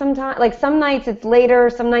 9 sometimes, like some nights it's later,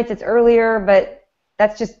 some nights it's earlier, but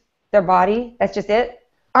that's just their body. That's just it.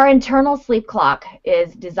 Our internal sleep clock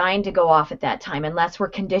is designed to go off at that time unless we're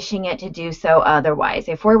conditioning it to do so otherwise.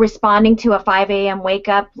 If we're responding to a 5 a.m. wake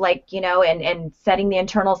up, and setting the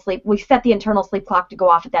internal sleep, we set the internal sleep clock to go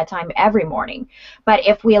off at that time every morning. But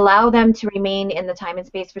if we allow them to remain in the time and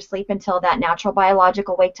space for sleep until that natural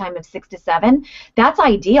biological wake time of 6 to 7, that's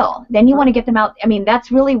ideal. Then you want to get them out. I mean, that's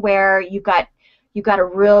really where you've got to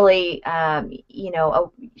really,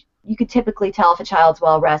 you could typically tell if a child's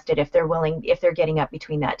well rested if they're getting up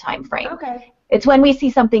between that time frame. Okay. It's when we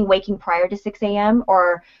see something waking prior to 6 a.m.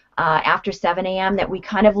 or after 7 a.m. that we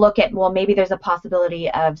kind of look at, well, maybe there's a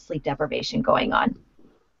possibility of sleep deprivation going on.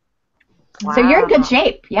 Wow. So you're in good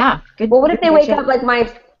shape. Yeah. Good. Well, what if they good wake shape. up, like my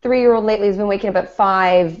 3-year-old lately has been waking up at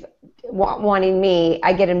 5 wanting me.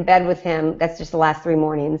 I get in bed with him. That's just the last 3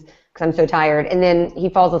 mornings because I'm so tired. And then he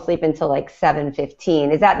falls asleep until like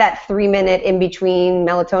 7:15. Is that 3-minute in between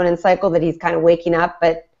melatonin cycle that he's kind of waking up,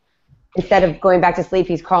 but instead of going back to sleep,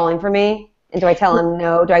 he's calling for me? And do I tell him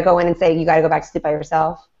no? Do I go in and say, you got to go back to sleep by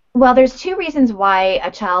yourself? Well, there's 2 reasons why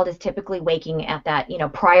a child is typically waking at that,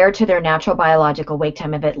 prior to their natural biological wake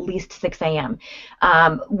time of at least 6 a.m.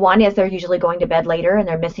 One is they're usually going to bed later and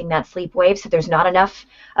they're missing that sleep wave, so there's not enough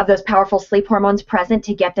of those powerful sleep hormones present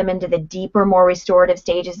to get them into the deeper, more restorative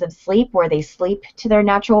stages of sleep where they sleep to their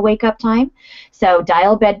natural wake-up time. So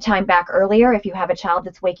dial bedtime back earlier if you have a child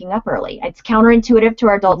that's waking up early. It's counterintuitive to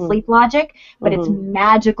our adult sleep logic, but it's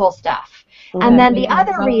magical stuff. And then the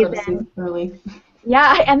other reason...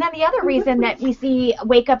 Yeah, and then the other reason that we see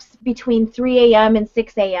wake-ups between 3 a.m. and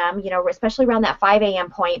 6 a.m., especially around that 5 a.m.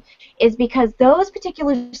 point, is because those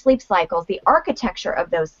particular sleep cycles, the architecture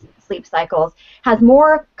of those sleep cycles, has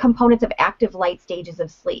more components of active light stages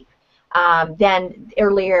of sleep than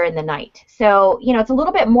earlier in the night. So, it's a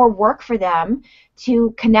little bit more work for them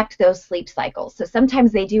to connect those sleep cycles. So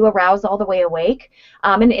sometimes they do arouse all the way awake,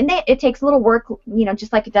 and it takes a little work,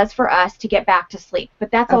 just like it does for us to get back to sleep.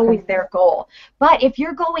 But that's always their goal. But if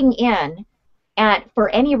you're going in and for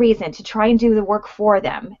any reason to try and do the work for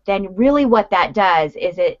them, then really what that does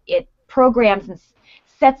is it programs and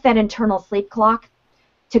sets that internal sleep clock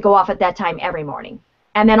to go off at that time every morning.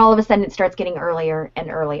 And then all of a sudden it starts getting earlier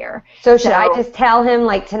and earlier. So should I just tell him,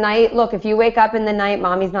 like, tonight, look, if you wake up in the night,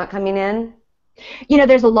 mommy's not coming in?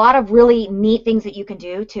 There's a lot of really neat things that you can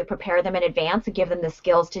do to prepare them in advance and give them the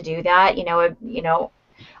skills to do that.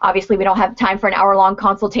 Obviously we don't have time for an hour-long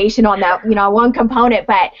consultation on that, one component,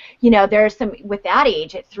 but, there's some, with that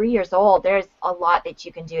age, at 3 years old, there's a lot that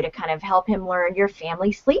you can do to kind of help him learn your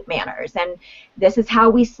family sleep manners. And this is how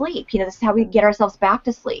we sleep. This is how we get ourselves back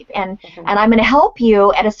to sleep. And I'm going to help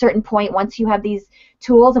you at a certain point once you have these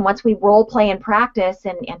tools and once we role play and practice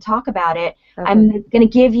and talk about it. I'm going to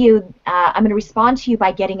give you, I'm going to respond to you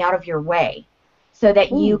by getting out of your way so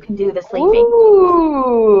that you can do the sleeping.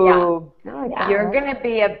 Ooh. Yeah. You're going to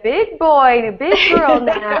be a big boy, a big girl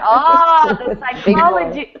now. Oh, the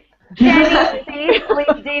psychology. Jenni, see,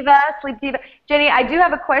 sleep diva. Jenni, I do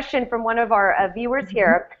have a question from one of our viewers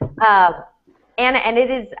here. Anna, and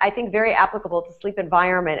it is, I think, very applicable to sleep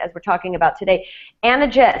environment as we're talking about today. Anna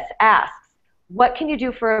Jess asks, what can you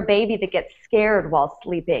do for a baby that gets scared while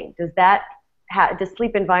sleeping? Does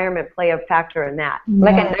sleep environment play a factor in that?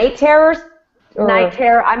 Like a night terror? Night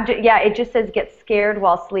terror. Yeah, it just says get scared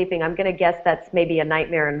while sleeping. I'm going to guess that's maybe a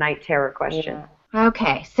nightmare and night terror question. Yeah.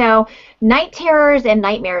 Okay, so night terrors and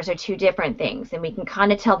nightmares are 2 different things, and we can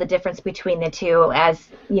kind of tell the difference between the two as,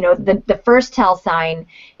 the first tell sign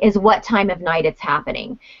is what time of night it's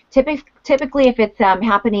happening. Typically, if it's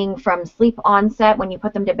happening from sleep onset when you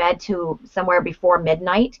put them to bed to somewhere before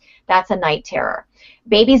midnight, that's a night terror.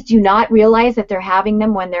 Babies do not realize that they're having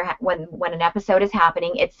them when an episode is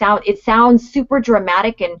happening. It sounds super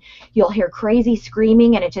dramatic, and you'll hear crazy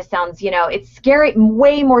screaming, and it just sounds, it's scary,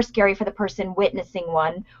 way more scary for the person witnessing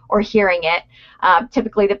one or hearing it.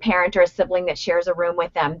 Typically, the parent or a sibling that shares a room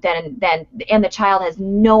with them, and the child has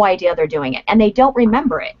no idea they're doing it, and they don't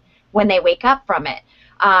remember it when they wake up from it.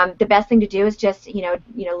 The best thing to do is just,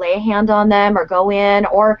 lay a hand on them or go in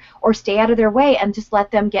or stay out of their way and just let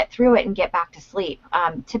them get through it and get back to sleep.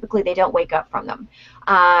 Typically, they don't wake up from them.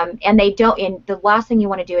 And the last thing you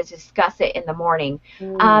want to do is discuss it in the morning.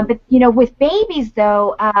 But, with babies,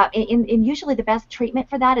 though, and usually the best treatment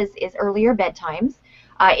for that is earlier bedtimes.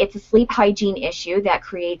 It's a sleep hygiene issue that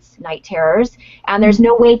creates night terrors, and there's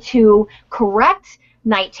no way to correct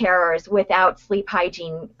night terrors without sleep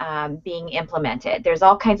hygiene being implemented. There's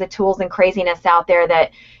all kinds of tools and craziness out there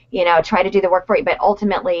that, you know, try to do the work for you, but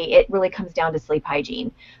ultimately it really comes down to sleep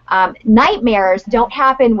hygiene. Nightmares don't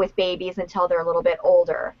happen with babies until they're a little bit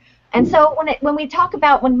older. And so when we talk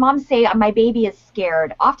about, when moms say my baby is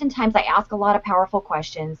scared, oftentimes I ask a lot of powerful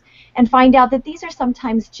questions and find out that these are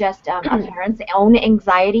sometimes just a parent's own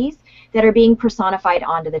anxieties that are being personified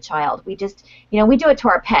onto the child. We just, you know, we do it to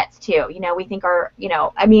our pets too. You know, we think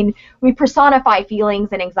we personify feelings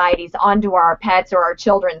and anxieties onto our pets or our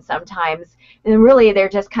children sometimes. And really they're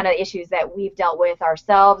just kind of issues that we've dealt with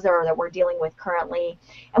ourselves or that we're dealing with currently.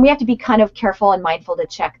 And we have to be kind of careful and mindful to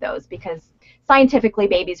check those, because scientifically,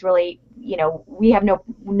 babies really, you know, we have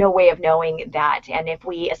no way of knowing that. And if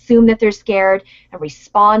we assume that they're scared and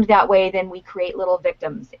respond that way, then we create little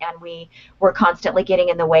victims, and we're constantly getting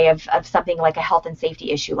in the way of something like a health and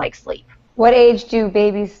safety issue like sleep. What age do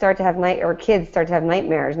babies start to have kids start to have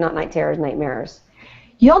nightmares, not night terrors, nightmares?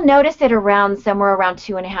 You'll notice it somewhere around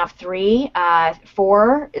 2.5, 3,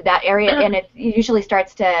 4, that area, and it usually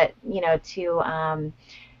starts to,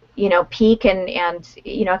 peak and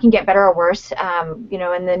it can get better or worse, and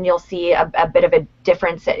then you'll see a bit of a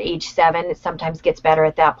difference at age 7. It sometimes gets better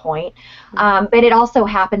at that point. But it also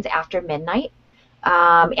happens after midnight.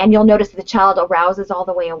 And you'll notice the child arouses all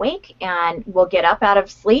the way awake and will get up out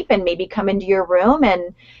of sleep and maybe come into your room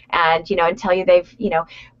and tell you they've,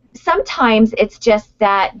 sometimes it's just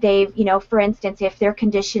that they've, for instance, if they're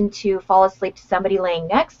conditioned to fall asleep to somebody laying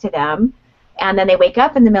next to them, and then they wake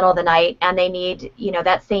up in the middle of the night and they need,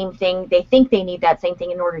 that same thing, they think they need that same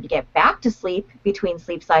thing in order to get back to sleep between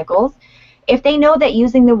sleep cycles. If they know that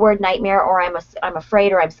using the word nightmare or I'm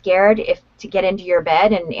afraid or I'm scared to get into your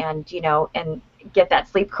bed and get that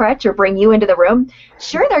sleep crutch or bring you into the room,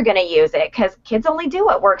 sure, they're going to use it, because kids only do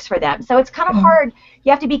what works for them. So it's kind of hard.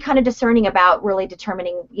 You have to be kind of discerning about really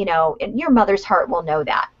determining, and your mother's heart will know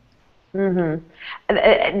that.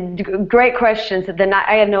 Mm-hmm. Great questions.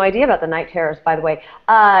 I had no idea about the night terrors, by the way.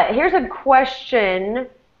 Here's a question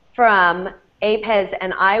from Apez,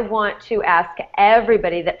 and I want to ask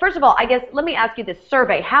everybody that, first of all, I guess, let me ask you this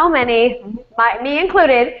survey. How many, me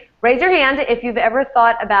included, raise your hand if you've ever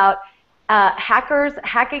thought about hackers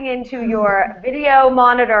hacking into your video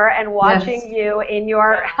monitor and watching you in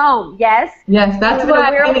your home? Yes? Yes, that's what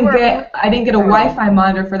I didn't get. I didn't get a Wi-Fi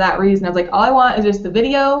monitor for that reason. I was like, all I want is just the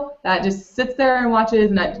video that just sits there and watches,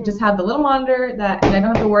 and I just have the little monitor and I don't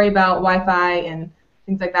have to worry about Wi-Fi and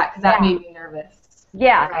things like that, because that made me nervous.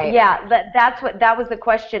 Yeah, right. Yeah, that was the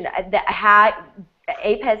question.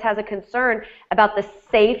 Apez has a concern about the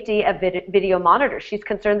safety of video monitors. She's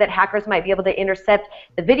concerned that hackers might be able to intercept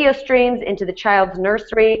the video streams into the child's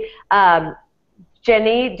nursery.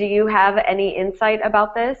 Jenni, do you have any insight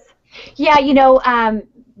about this? Yeah,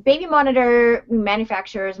 baby monitor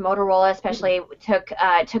manufacturers, Motorola especially, took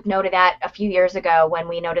note of that a few years ago when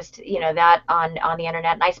we noticed, that on the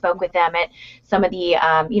internet. And I spoke with them at some of the,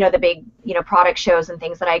 the big, product shows and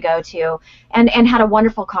things that I go to, and had a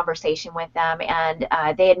wonderful conversation with them. And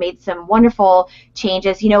they had made some wonderful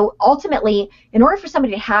changes. Ultimately, in order for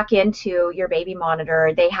somebody to hack into your baby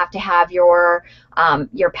monitor, they have to have your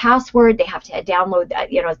password. They have to download,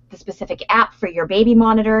 the specific app for your baby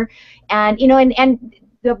monitor, and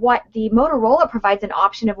the Motorola provides an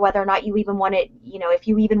option of whether or not you even want to, if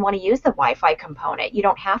you even want to use the Wi-Fi component. You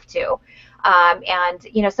don't have to.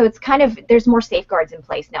 So it's kind of, there's more safeguards in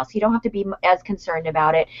place now, so you don't have to be as concerned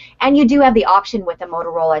about it. And you do have the option with the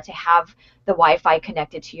Motorola to have the Wi-Fi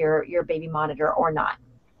connected to your baby monitor or not.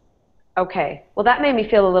 Okay. Well, that made me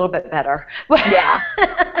feel a little bit better. Yeah.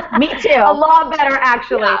 Me too. A lot better,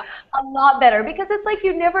 actually. Yeah. A lot better. Because it's like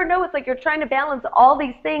you never know. It's like you're trying to balance all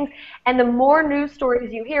these things. And the more news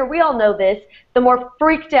stories you hear, we all know this, the more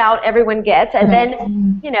freaked out everyone gets. And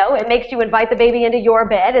then, it makes you invite the baby into your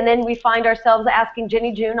bed. And then we find ourselves asking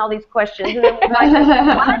Jenni June all these questions. And then we find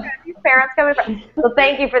where are these parents coming from? So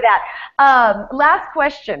thank you for that. Last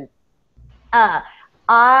question.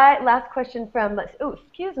 Last question from,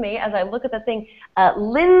 excuse me, as I look at the thing,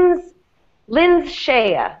 Linz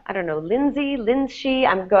Shea. I don't know, Lindsay,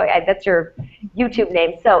 that's your YouTube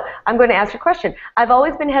name. So I'm going to ask you a question. I've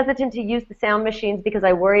always been hesitant to use the sound machines because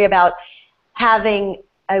I worry about having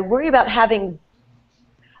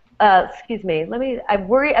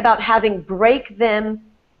break them.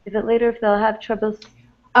 Is it later if they'll have troubles?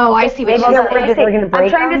 Oh, I see. I'm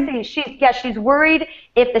trying to see. She's worried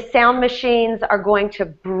if the sound machines are going to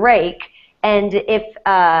break and if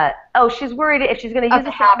she's worried if she's going to use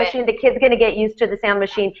the sound machine, the kid's going to get used to the sound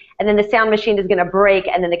machine, and then the sound machine is going to break,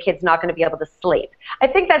 and then the kid's not going to be able to sleep. I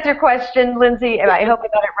think that's your question, Lindsay. I hope I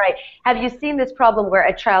got it right. Have you seen this problem where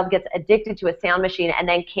a child gets addicted to a sound machine and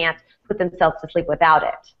then can't put themselves to sleep without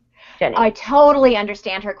it? Jenny. I totally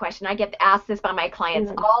understand her question. I get asked this by my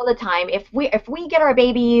clients all the time. If we get our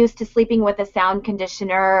baby used to sleeping with a sound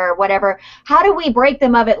conditioner or whatever, how do we break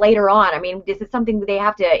them of it later on? I mean, is it something that they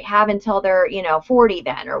have to have until they're 40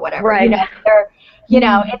 then or whatever? Right.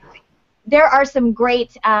 There are some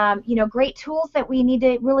great great tools that we need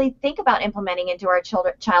to really think about implementing into our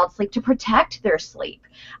child's sleep to protect their sleep.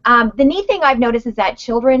 The neat thing I've noticed is that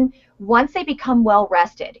children, once they become well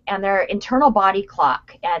rested and their internal body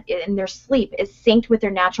clock and their sleep is synced with their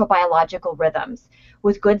natural biological rhythms,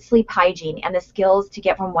 with good sleep hygiene and the skills to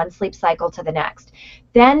get from one sleep cycle to the next,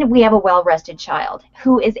 then we have a well-rested child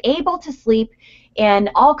who is able to sleep in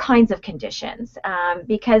all kinds of conditions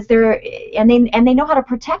because they know how to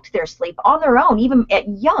protect their sleep on their own, even at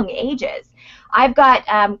young ages. I've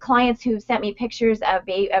got clients who've sent me pictures of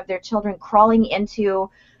their children crawling into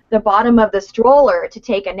the bottom of the stroller to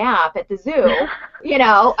take a nap at the zoo,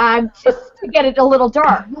 just to get it a little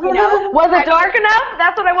dark. Was it dark enough?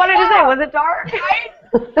 That's what I wanted to say. Was it dark?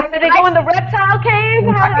 Did they go in the reptile cave?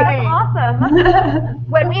 That's awesome.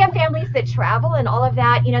 When we have families that travel and all of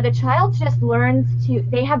that, the child just learns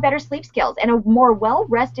they have better sleep skills, and a more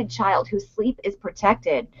well-rested child whose sleep is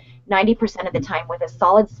protected 90% of the time with a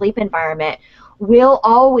solid sleep environment will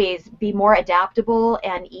always be more adaptable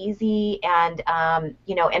and easy and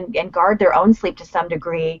and guard their own sleep to some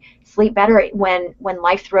degree, sleep better when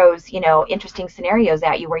life throws interesting scenarios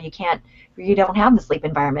at you where you don't have the sleep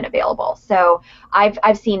environment available. So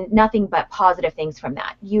I've seen nothing but positive things from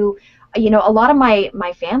that. A lot of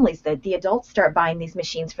my families, the adults start buying these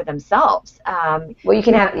machines for themselves. Well, you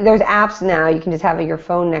can there's apps now. You can just have your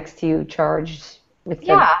phone next to you charged.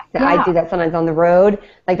 I do that sometimes on the road.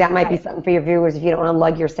 Like that might be something for your viewers if you don't want to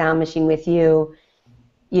lug your sound machine with you.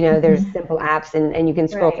 There's simple apps and you can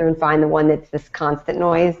scroll through and find the one that's this constant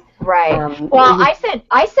noise. Right. Well, I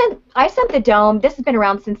sent the Dome. This has been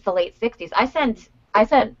around since the late '60s. I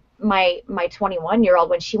sent my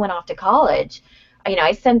 21-year-old when she went off to college.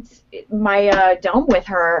 I sent my Dome with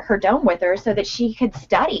her Dome with her, so that she could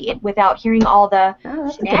study without hearing all the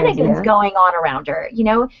shenanigans going on around her.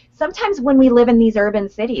 Sometimes when we live in these urban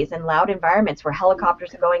cities and loud environments where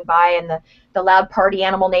helicopters are going by and the loud party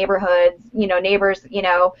animal neighborhoods, neighbors,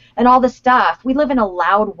 and all the stuff, we live in a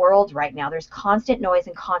loud world right now. There's constant noise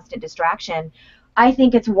and constant distraction. I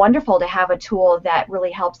think it's wonderful to have a tool that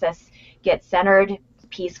really helps us get centered,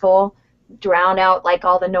 peaceful, drown out like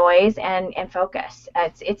all the noise and focus.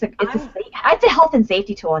 It's a health and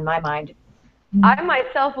safety tool in my mind. I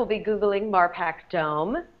myself will be Googling MARPAC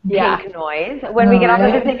Dome pink noise when we get off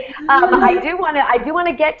of this thing. I do want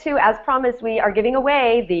to get to, as promised, we are giving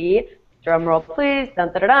away the, drum roll please,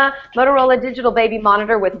 Motorola digital baby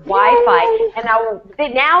monitor with Wi-Fi.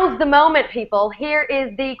 And now's the moment, people. Here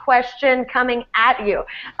is the question coming at you.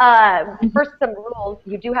 First, some rules.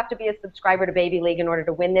 You do have to be a subscriber to BabyLeague in order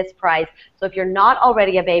to win this prize. So if you're not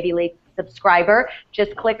already a BabyLeague subscriber,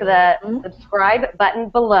 just click the subscribe button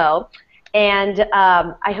below. And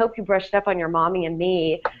I hope you brushed up on your Mommy and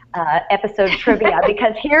Me episode trivia,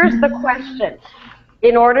 because here's the question.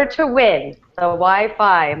 In order to win the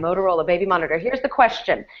Wi-Fi Motorola baby monitor, here's the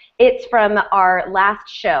question. It's from our last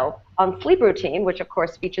show on sleep routine, which of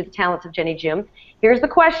course featured the talents of Jenni June. Here's the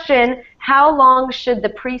question. How long should the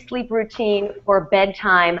pre-sleep routine for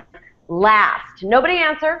bedtime last? Nobody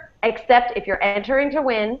answer, except if you're entering to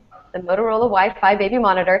win the Motorola Wi-Fi baby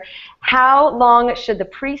monitor. How long should the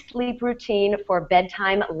pre-sleep routine for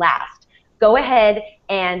bedtime last? Go ahead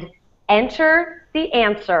and enter the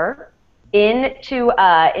answer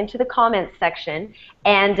into the comments section,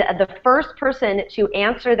 and the first person to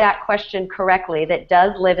answer that question correctly that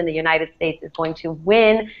does live in the United States is going to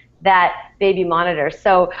win that baby monitor.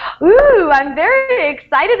 So, I'm very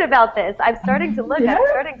excited about this. I'm starting to look.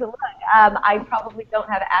 I probably don't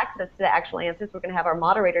have access to the actual answers. We're going to have our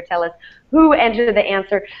moderator tell us who entered the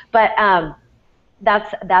answer, but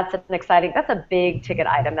that's a big ticket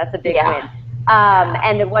item. That's a big win.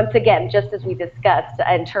 And once again, just as we discussed,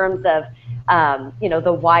 in terms of the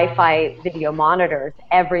Wi-Fi video monitors,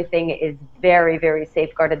 everything is very, very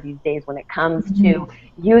safeguarded these days when it comes to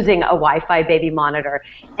using a Wi-Fi baby monitor.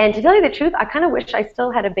 And to tell you the truth, I kind of wish I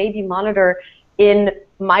still had a baby monitor in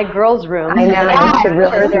my girls' room. I know.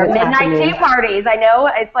 For their midnight tea parties. I know.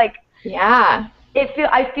 It's like,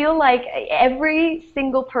 I feel like every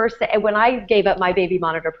single person, and when I gave up my baby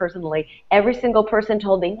monitor personally, every single person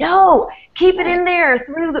told me, no, keep it in there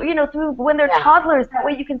through through when they're toddlers. That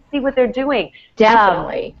way you can see what they're doing.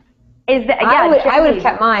 Definitely. I would have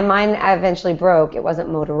kept mine. Mine eventually broke. It wasn't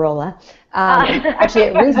Motorola. Actually,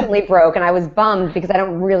 it recently broke, and I was bummed because I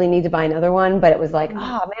don't really need to buy another one. But it was like,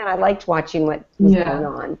 oh man, I liked watching what was going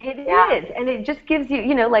on. It is, and it just gives you,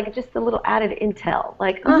 like just a little added intel.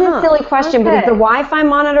 Like, this is a silly question, but is the Wi-Fi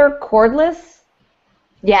monitor cordless?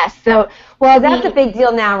 Yes. So, that's a big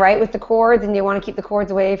deal now, right? With the cords, and you want to keep the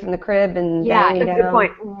cords away from the crib and that's a good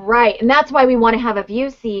point. Right, and that's why we want to have a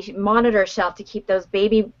Vusee monitor shelf to keep those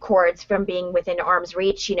baby cords from being within arm's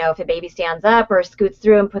reach. If a baby stands up or scoots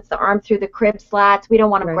through and puts the arm through the crib slats, we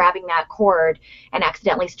don't want them grabbing that cord and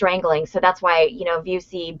accidentally strangling. So that's why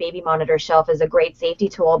Vusee baby monitor shelf is a great safety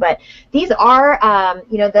tool. But these are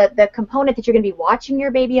the component that you're going to be watching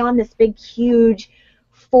your baby on, this big huge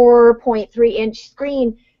 4.3-inch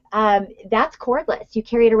screen, that's cordless. You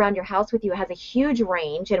carry it around your house with you. It has a huge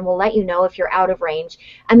range and will let you know if you're out of range.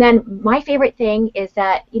 And then my favorite thing is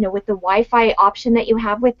that, with the Wi-Fi option that you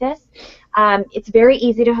have with this, it's very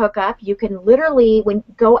easy to hook up. You can literally,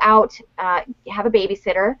 go out, have a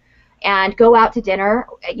babysitter, and go out to dinner,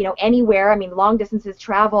 anywhere. I mean, long distances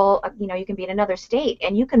travel, you can be in another state,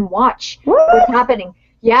 and you can watch what's happening.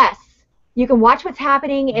 Yes. You can watch what's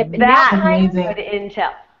happening. That's amazing. Good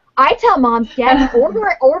intel. I tell moms,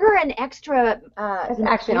 order an extra It's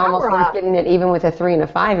actually almost worth getting it even with a 3- and a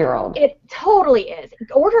 5-year-old. It totally is.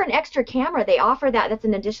 Order an extra camera. They offer that. That's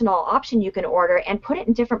an additional option you can order, and put it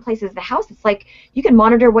in different places of the house. It's like you can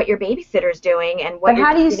monitor what your babysitter's doing and what. But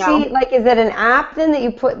how do you see? Like, is it an app then that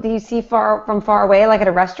you see from far away, like at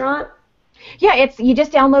a restaurant? Yeah, you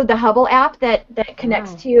just download the Hubble app that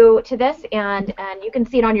connects to this, and you can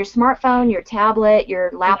see it on your smartphone, your tablet, your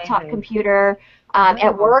laptop computer.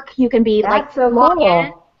 At work, you can be log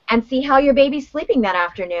in and see how your baby's sleeping that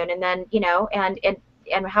afternoon, and then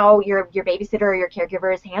and how your babysitter or your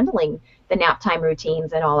caregiver is handling the nap time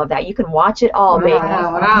routines and all of that. You can watch it all.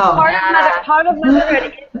 Wow. Part of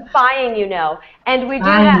motherhood is spying, and we do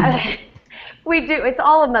that. We do. It's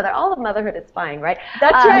all of motherhood is spying, right?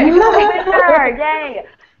 That's right. Yay.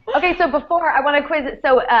 Okay, so before I want to quiz it.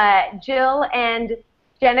 So Jill and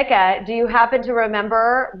Jennika, do you happen to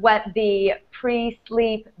remember what the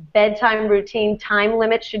pre-sleep bedtime routine time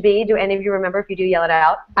limit should be? Do any of you remember? If you do, yell it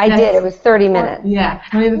out. I did. It was 30 minutes. Yeah,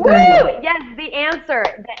 20 to 30 minutes. Yes, the answer,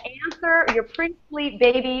 your pre-sleep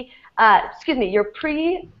baby, your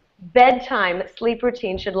pre-bedtime sleep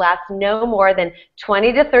routine should last no more than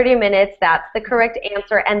 20 to 30 minutes. That's the correct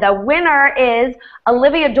answer. And the winner is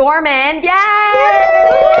Olivia Dorman. Yay!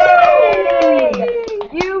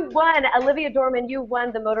 You won, Olivia Dorman. You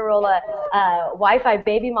won the Motorola Wi-Fi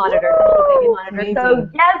baby monitor, digital baby monitor. Amazing. So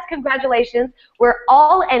yes, congratulations. We're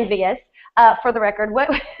all envious. For the record, what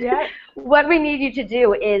we need you to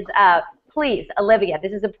do is, please, Olivia,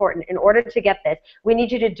 this is important. In order to get this, we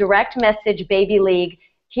need you to direct message BabyLeague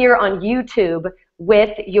here on YouTube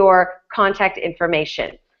with your contact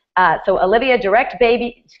information. So Olivia, direct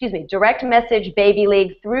message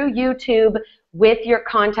BabyLeague through YouTube with your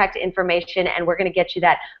contact information, and we're going to get you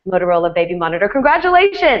that Motorola baby monitor.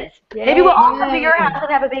 Congratulations! Yay. Maybe we'll all come to your house and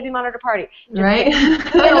have a baby monitor party. Right?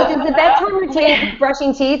 Does the bedtime routine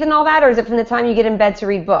brushing teeth and all that, or is it from the time you get in bed to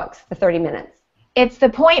read books, the 30 minutes? It's the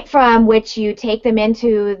point from which you take them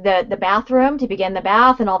into the bathroom to begin the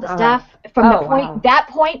bath and all the stuff. From that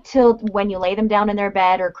point till when you lay them down in their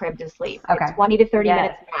bed or crib to sleep. Okay. It's 20 to 30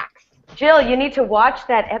 minutes max. Jill, you need to watch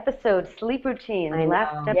that episode, Sleep Routine.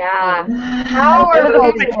 Last episode. Yeah.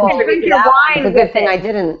 Powerful. It's a good thing I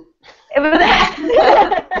didn't. It was.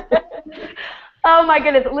 Oh my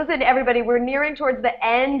goodness. Listen, everybody, we're nearing towards the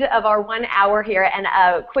end of our 1 hour here, and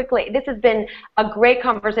quickly, this has been a great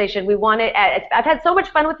conversation. I've had so much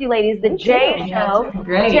fun with you ladies. The J Show,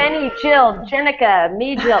 Jenni, Jill, Jennika,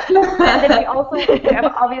 me, Jill, and then we also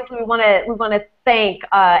obviously we want to thank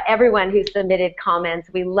everyone who submitted comments.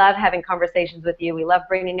 We love having conversations with you. We love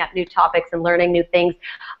bringing up new topics and learning new things.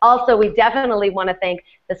 Also, we definitely want to thank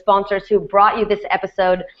the sponsors who brought you this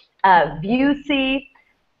episode, Vusee,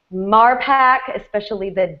 MARPAC, especially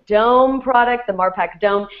the Dome product, the MARPAC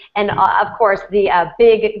Dome, and of course the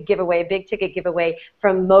big ticket giveaway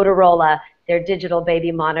from Motorola, their digital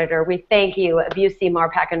baby monitor. We thank you, Vusee,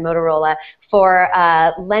 MARPAC, and Motorola, for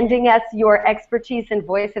lending us your expertise and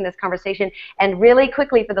voice in this conversation. And really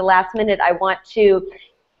quickly, for the last minute, I want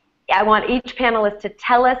each panelist to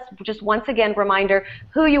tell us, just once again, reminder,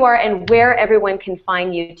 who you are and where everyone can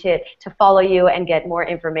find you to follow you and get more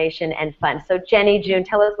information and fun. So Jenni, June,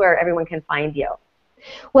 tell us where everyone can find you.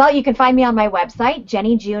 Well, you can find me on my website,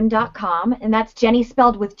 JenniJune.com, and that's Jenni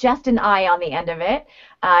spelled with just an I on the end of it.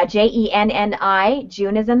 Jenni,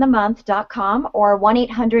 June is in the month.com, or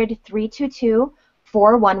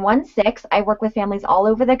 1-800-322-4116. I work with families all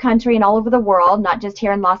over the country and all over the world, not just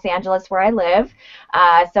here in Los Angeles where I live.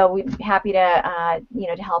 So we'd be happy to,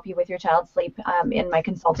 to help you with your child's sleep in my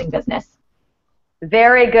consulting business.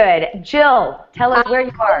 Very good. Jill, tell us where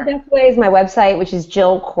you are. The best way is my website, which is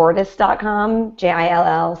jillcordes.com,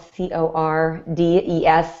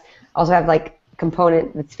 JILLCORDES. Also have like a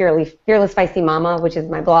component that's Fearless Feisty Mama, which is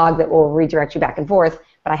my blog that will redirect you back and forth,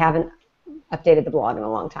 but I haven't updated the blog in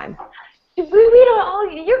a long time. We don't all.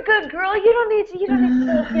 You're good, girl. You don't need to.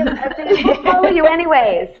 We'll follow you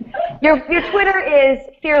anyways. Your Twitter is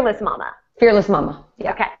Fearless Mama. Fearless Mama.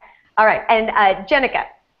 Yeah. Okay. All right. And Jennika.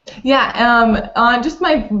 Yeah, on just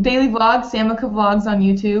my daily vlog, SamikaVlogs on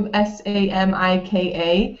YouTube,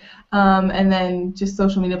 SAMIKA, and then just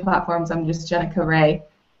social media platforms, I'm just Jennika Ray.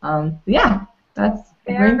 Yeah, that's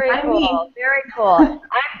very cool. Very cool. I'm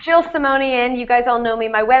Jill Simonian. You guys all know me.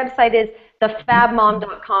 My website is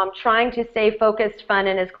TheFabMom.com, trying to stay focused, fun,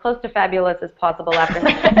 and as close to fabulous as possible after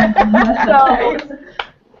so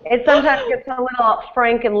it sometimes gets a little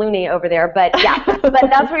frank and loony over there, but yeah, but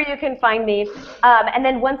that's where you can find me. And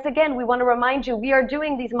then once again, we want to remind you, we are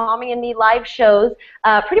doing these Mommy and Me live shows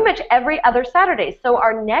pretty much every other Saturday. So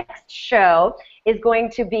our next show is going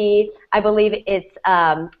to be, I believe it's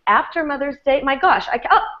after Mother's Day. My gosh,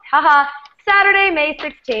 Saturday, May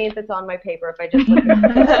 16th. It's on my paper if I just look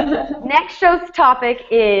at it. Next show's topic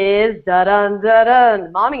is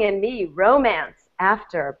da-dun-da-dun, Mommy and Me romance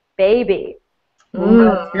after baby. That's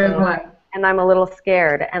a good one. And I'm a little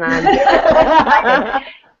scared, and I'm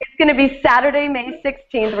it's going to be Saturday, May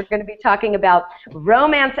 16th. We're going to be talking about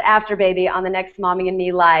romance after baby on the next Mommy and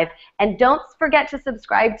Me Live. And don't forget to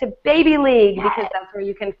subscribe to BabyLeague because that's where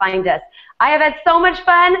you can find us. I have had so much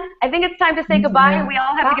fun. I think it's time to say goodbye. We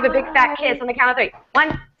all have to give a big fat kiss on the count of 3. 1,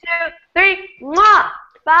 2, 3. Mwah!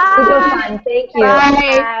 Bye. It was so fun. Thank you.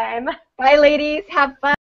 Bye. Bye, ladies. Have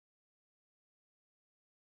fun.